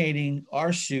coordinating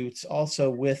our shoots also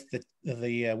with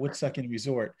the Woodstock Inn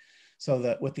Resort, so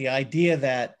that with the idea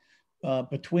that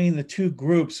between the two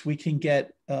groups, we can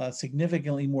get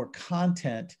significantly more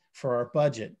content for our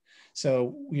budget.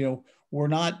 So, we're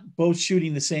not both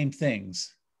shooting the same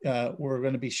things. We're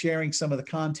going to be sharing some of the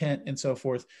content and so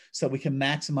forth so we can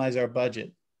maximize our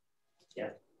budget. Yeah.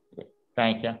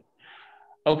 Thank you.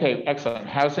 Okay, excellent.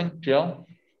 Housing, Jill?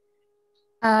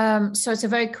 So it's a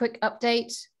very quick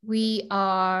update. We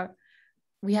are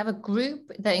we have a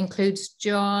group that includes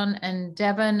John and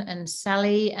Devon and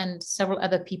Sally and several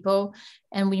other people,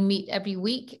 and we meet every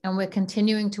week, and we're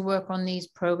continuing to work on these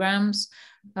programs.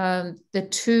 The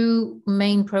two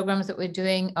main programs that we're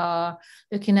doing are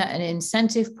looking at an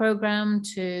incentive program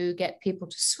to get people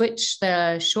to switch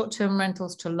their short-term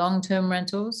rentals to long-term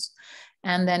rentals,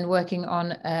 and then working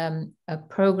on a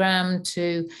program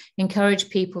to encourage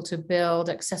people to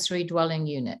build accessory dwelling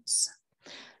units.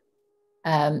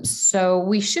 So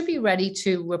we should be ready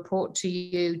to report to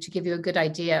you to give you a good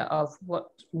idea of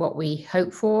what we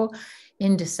hope for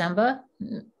in December.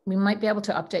 We might be able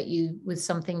to update you with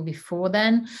something before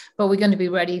then, but we're going to be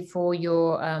ready for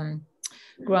your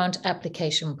grant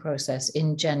application process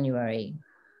in January.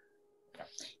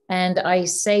 And I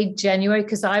say January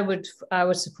because I would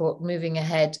support moving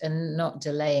ahead and not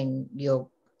delaying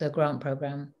the grant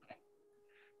program.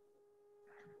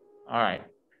 All right.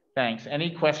 Thanks.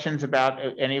 Any questions about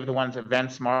any of the ones,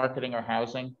 events, marketing, or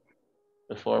housing,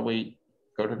 before we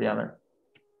go to the other?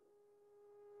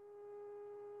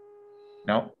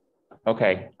 No?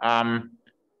 Okay. John,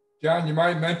 you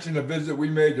might mention a visit we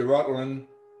made to Rutland,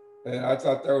 and I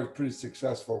thought that was pretty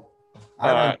successul.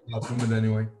 I like it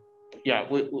anyway. Yeah,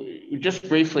 we just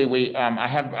briefly,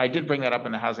 I did bring that up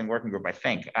in the housing working group, I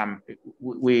think.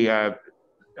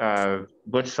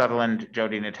 Butch Sutherland,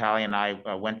 Jody Natali, and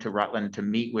I went to Rutland to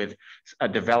meet with a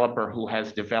developer who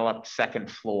has developed second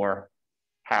floor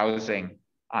housing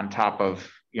on top of,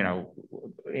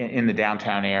 in the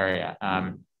downtown area.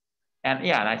 And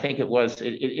I think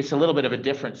it's a little bit of a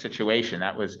different situation.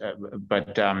 That was,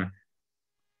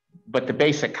 but the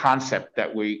basic concept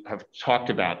that we have talked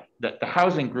about, that the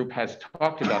housing group has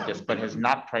talked about this, but has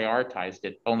not prioritized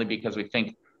it, only because I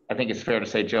think it's fair to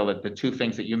say, Jill, that the two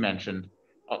things that you mentioned,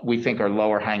 we think are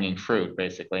lower hanging fruit,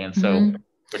 basically. And so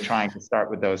we're trying to start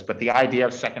with those. But the idea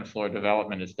of second floor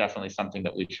development is definitely something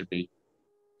that we should be,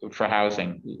 for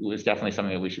housing, is definitely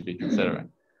something that we should be considering.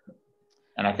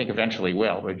 And I think eventually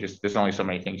will. There's only so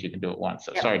many things you can do at once.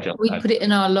 So sorry, Jill. We put it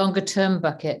in our longer term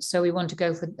bucket. So we want to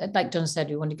go for, like Don said,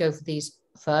 we want to go for these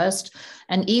first.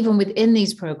 And even within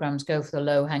these programs, go for the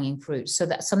low hanging fruit. So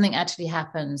that something actually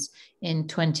happens in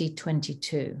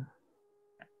 2022.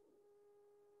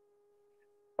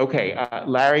 Okay,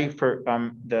 Larry, for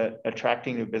the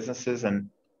attracting new businesses and.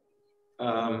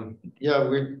 Yeah,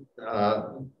 we're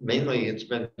mainly it's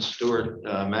been Stuart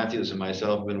Matthews and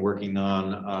myself been working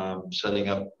on setting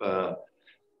up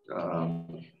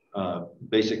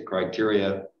basic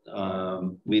criteria.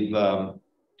 We're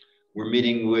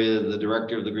meeting with the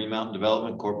director of the Green Mountain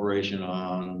Development Corporation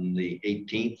on the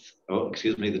 18th,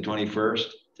 the 21st,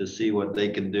 to see what they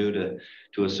can do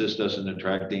to assist us in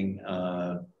attracting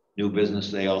new business.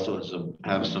 They also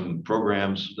have some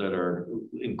programs that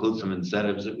include some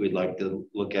incentives that we'd like to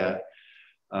look at.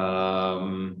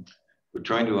 We're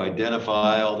trying to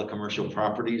identify all the commercial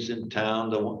properties in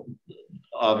town. A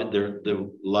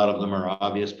lot of them are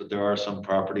obvious, but there are some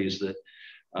properties that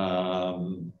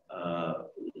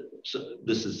so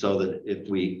this is so that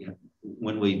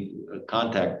when we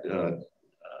contact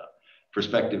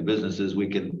prospective businesses, we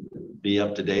can be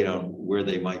up to date on where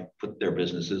they might put their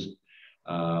businesses.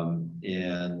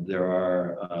 And there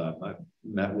are, I've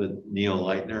met with Neil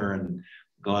Leitner and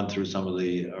gone through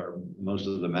most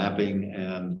of the mapping,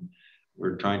 and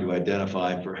we're trying to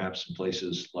identify perhaps some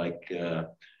places like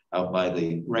out by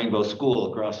the Rainbow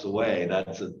School across the way.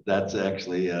 That's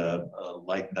actually a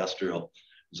light industrial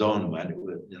zone.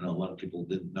 A lot of people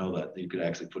didn't know that you could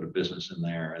actually put a business in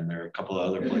there, and there are a couple of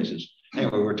other places.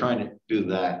 Anyway, we're trying to do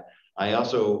that. I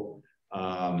also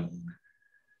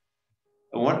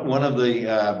one of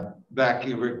the back,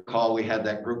 you recall, we had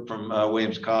that group from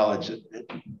Williams College that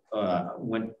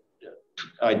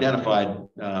identified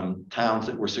towns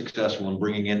that were successful in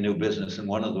bringing in new business, and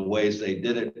one of the ways they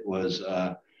did it was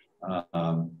a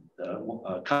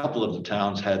couple of the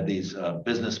towns had these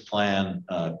business plan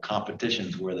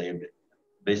competitions where they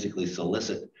basically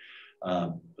solicit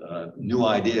new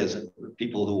ideas,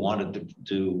 people who wanted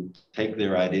to take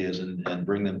their ideas and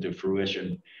bring them to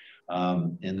fruition.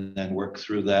 And then work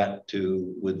through that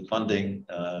with funding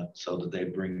so that they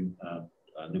bring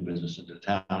new business into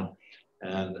town.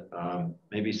 And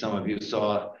maybe some of you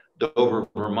saw Dover,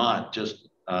 Vermont, just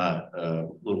a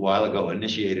little while ago,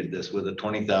 initiated this with a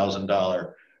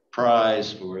 $20,000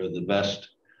 prize for the best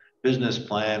business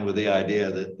plan, with the idea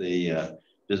that the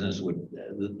business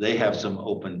they have some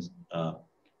open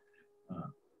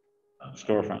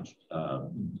storefronts,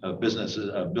 businesses,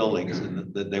 buildings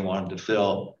that they wanted to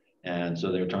fill. And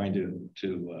so they're trying to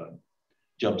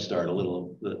jumpstart a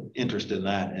little interest in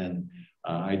that. And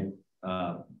I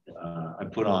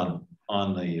put on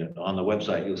on the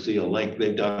website, you'll see a link.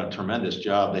 They've done a tremendous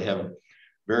job. They have a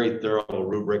very thorough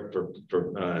rubric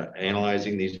for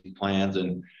analyzing these plans.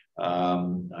 And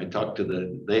I talked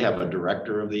to they have a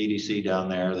director of the EDC down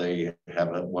there. They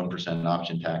have a 1%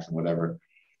 option tax and whatever.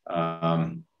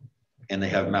 And they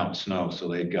have Mountain Snow, so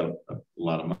they've got a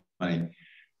lot of money.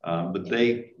 But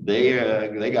they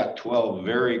got 12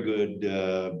 very good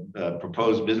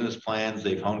proposed business plans.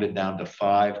 They've honed it down to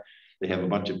 5. They have a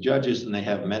bunch of judges, and they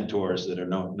have mentors that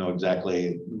know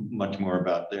exactly much more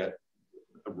about their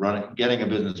getting a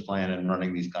business plan and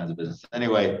running these kinds of businesses.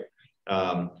 Anyway,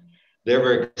 they're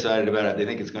very excited about it. They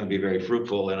think it's going to be very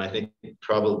fruitful, and I think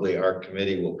probably our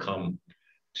committee will come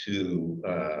to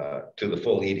the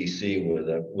full EDC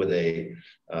with a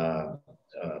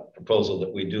proposal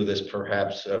that we do this,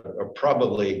 perhaps, or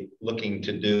probably looking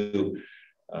to do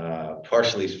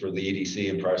partially for the EDC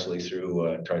and partially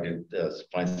through trying to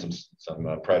find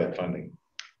some private funding.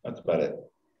 That's about it.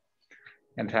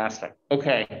 Fantastic.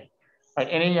 Okay. All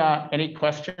right, any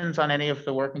questions on any of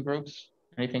the working groups?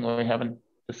 Anything we haven't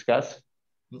discussed?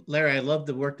 Larry, I love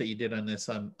the work that you did on this.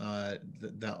 On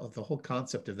the whole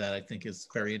concept of that, I think, is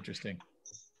very interesting.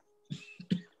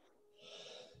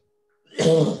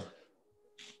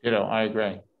 I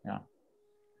agree. Yeah.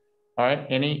 All right.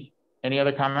 Any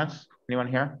other comments? Anyone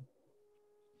here?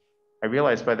 I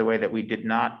realized, by the way, that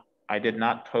I did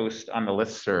not post on the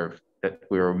listserv that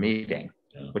we were meeting,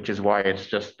 which is why it's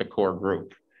just the core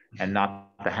group and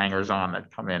not the hangers-on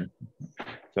that come in,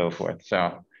 so forth.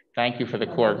 So thank you for the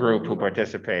core group who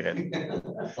participated.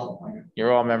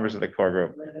 You're all members of the core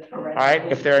group. All right.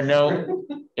 If there are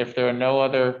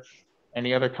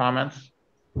any other comments?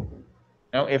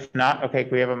 No, if not, okay,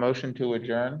 can we have a motion to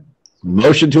adjourn?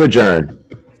 Motion to adjourn.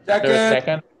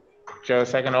 Second. Joe,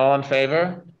 second. All in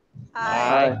favor?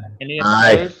 Aye. Any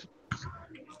opposed?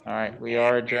 All right, we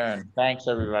are adjourned. Thanks,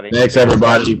 everybody. Thanks,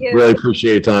 everybody. Really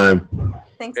appreciate your time.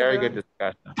 Thanks, Very everyone. good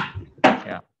discussion.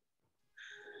 Yeah.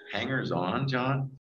 Hangers on, John?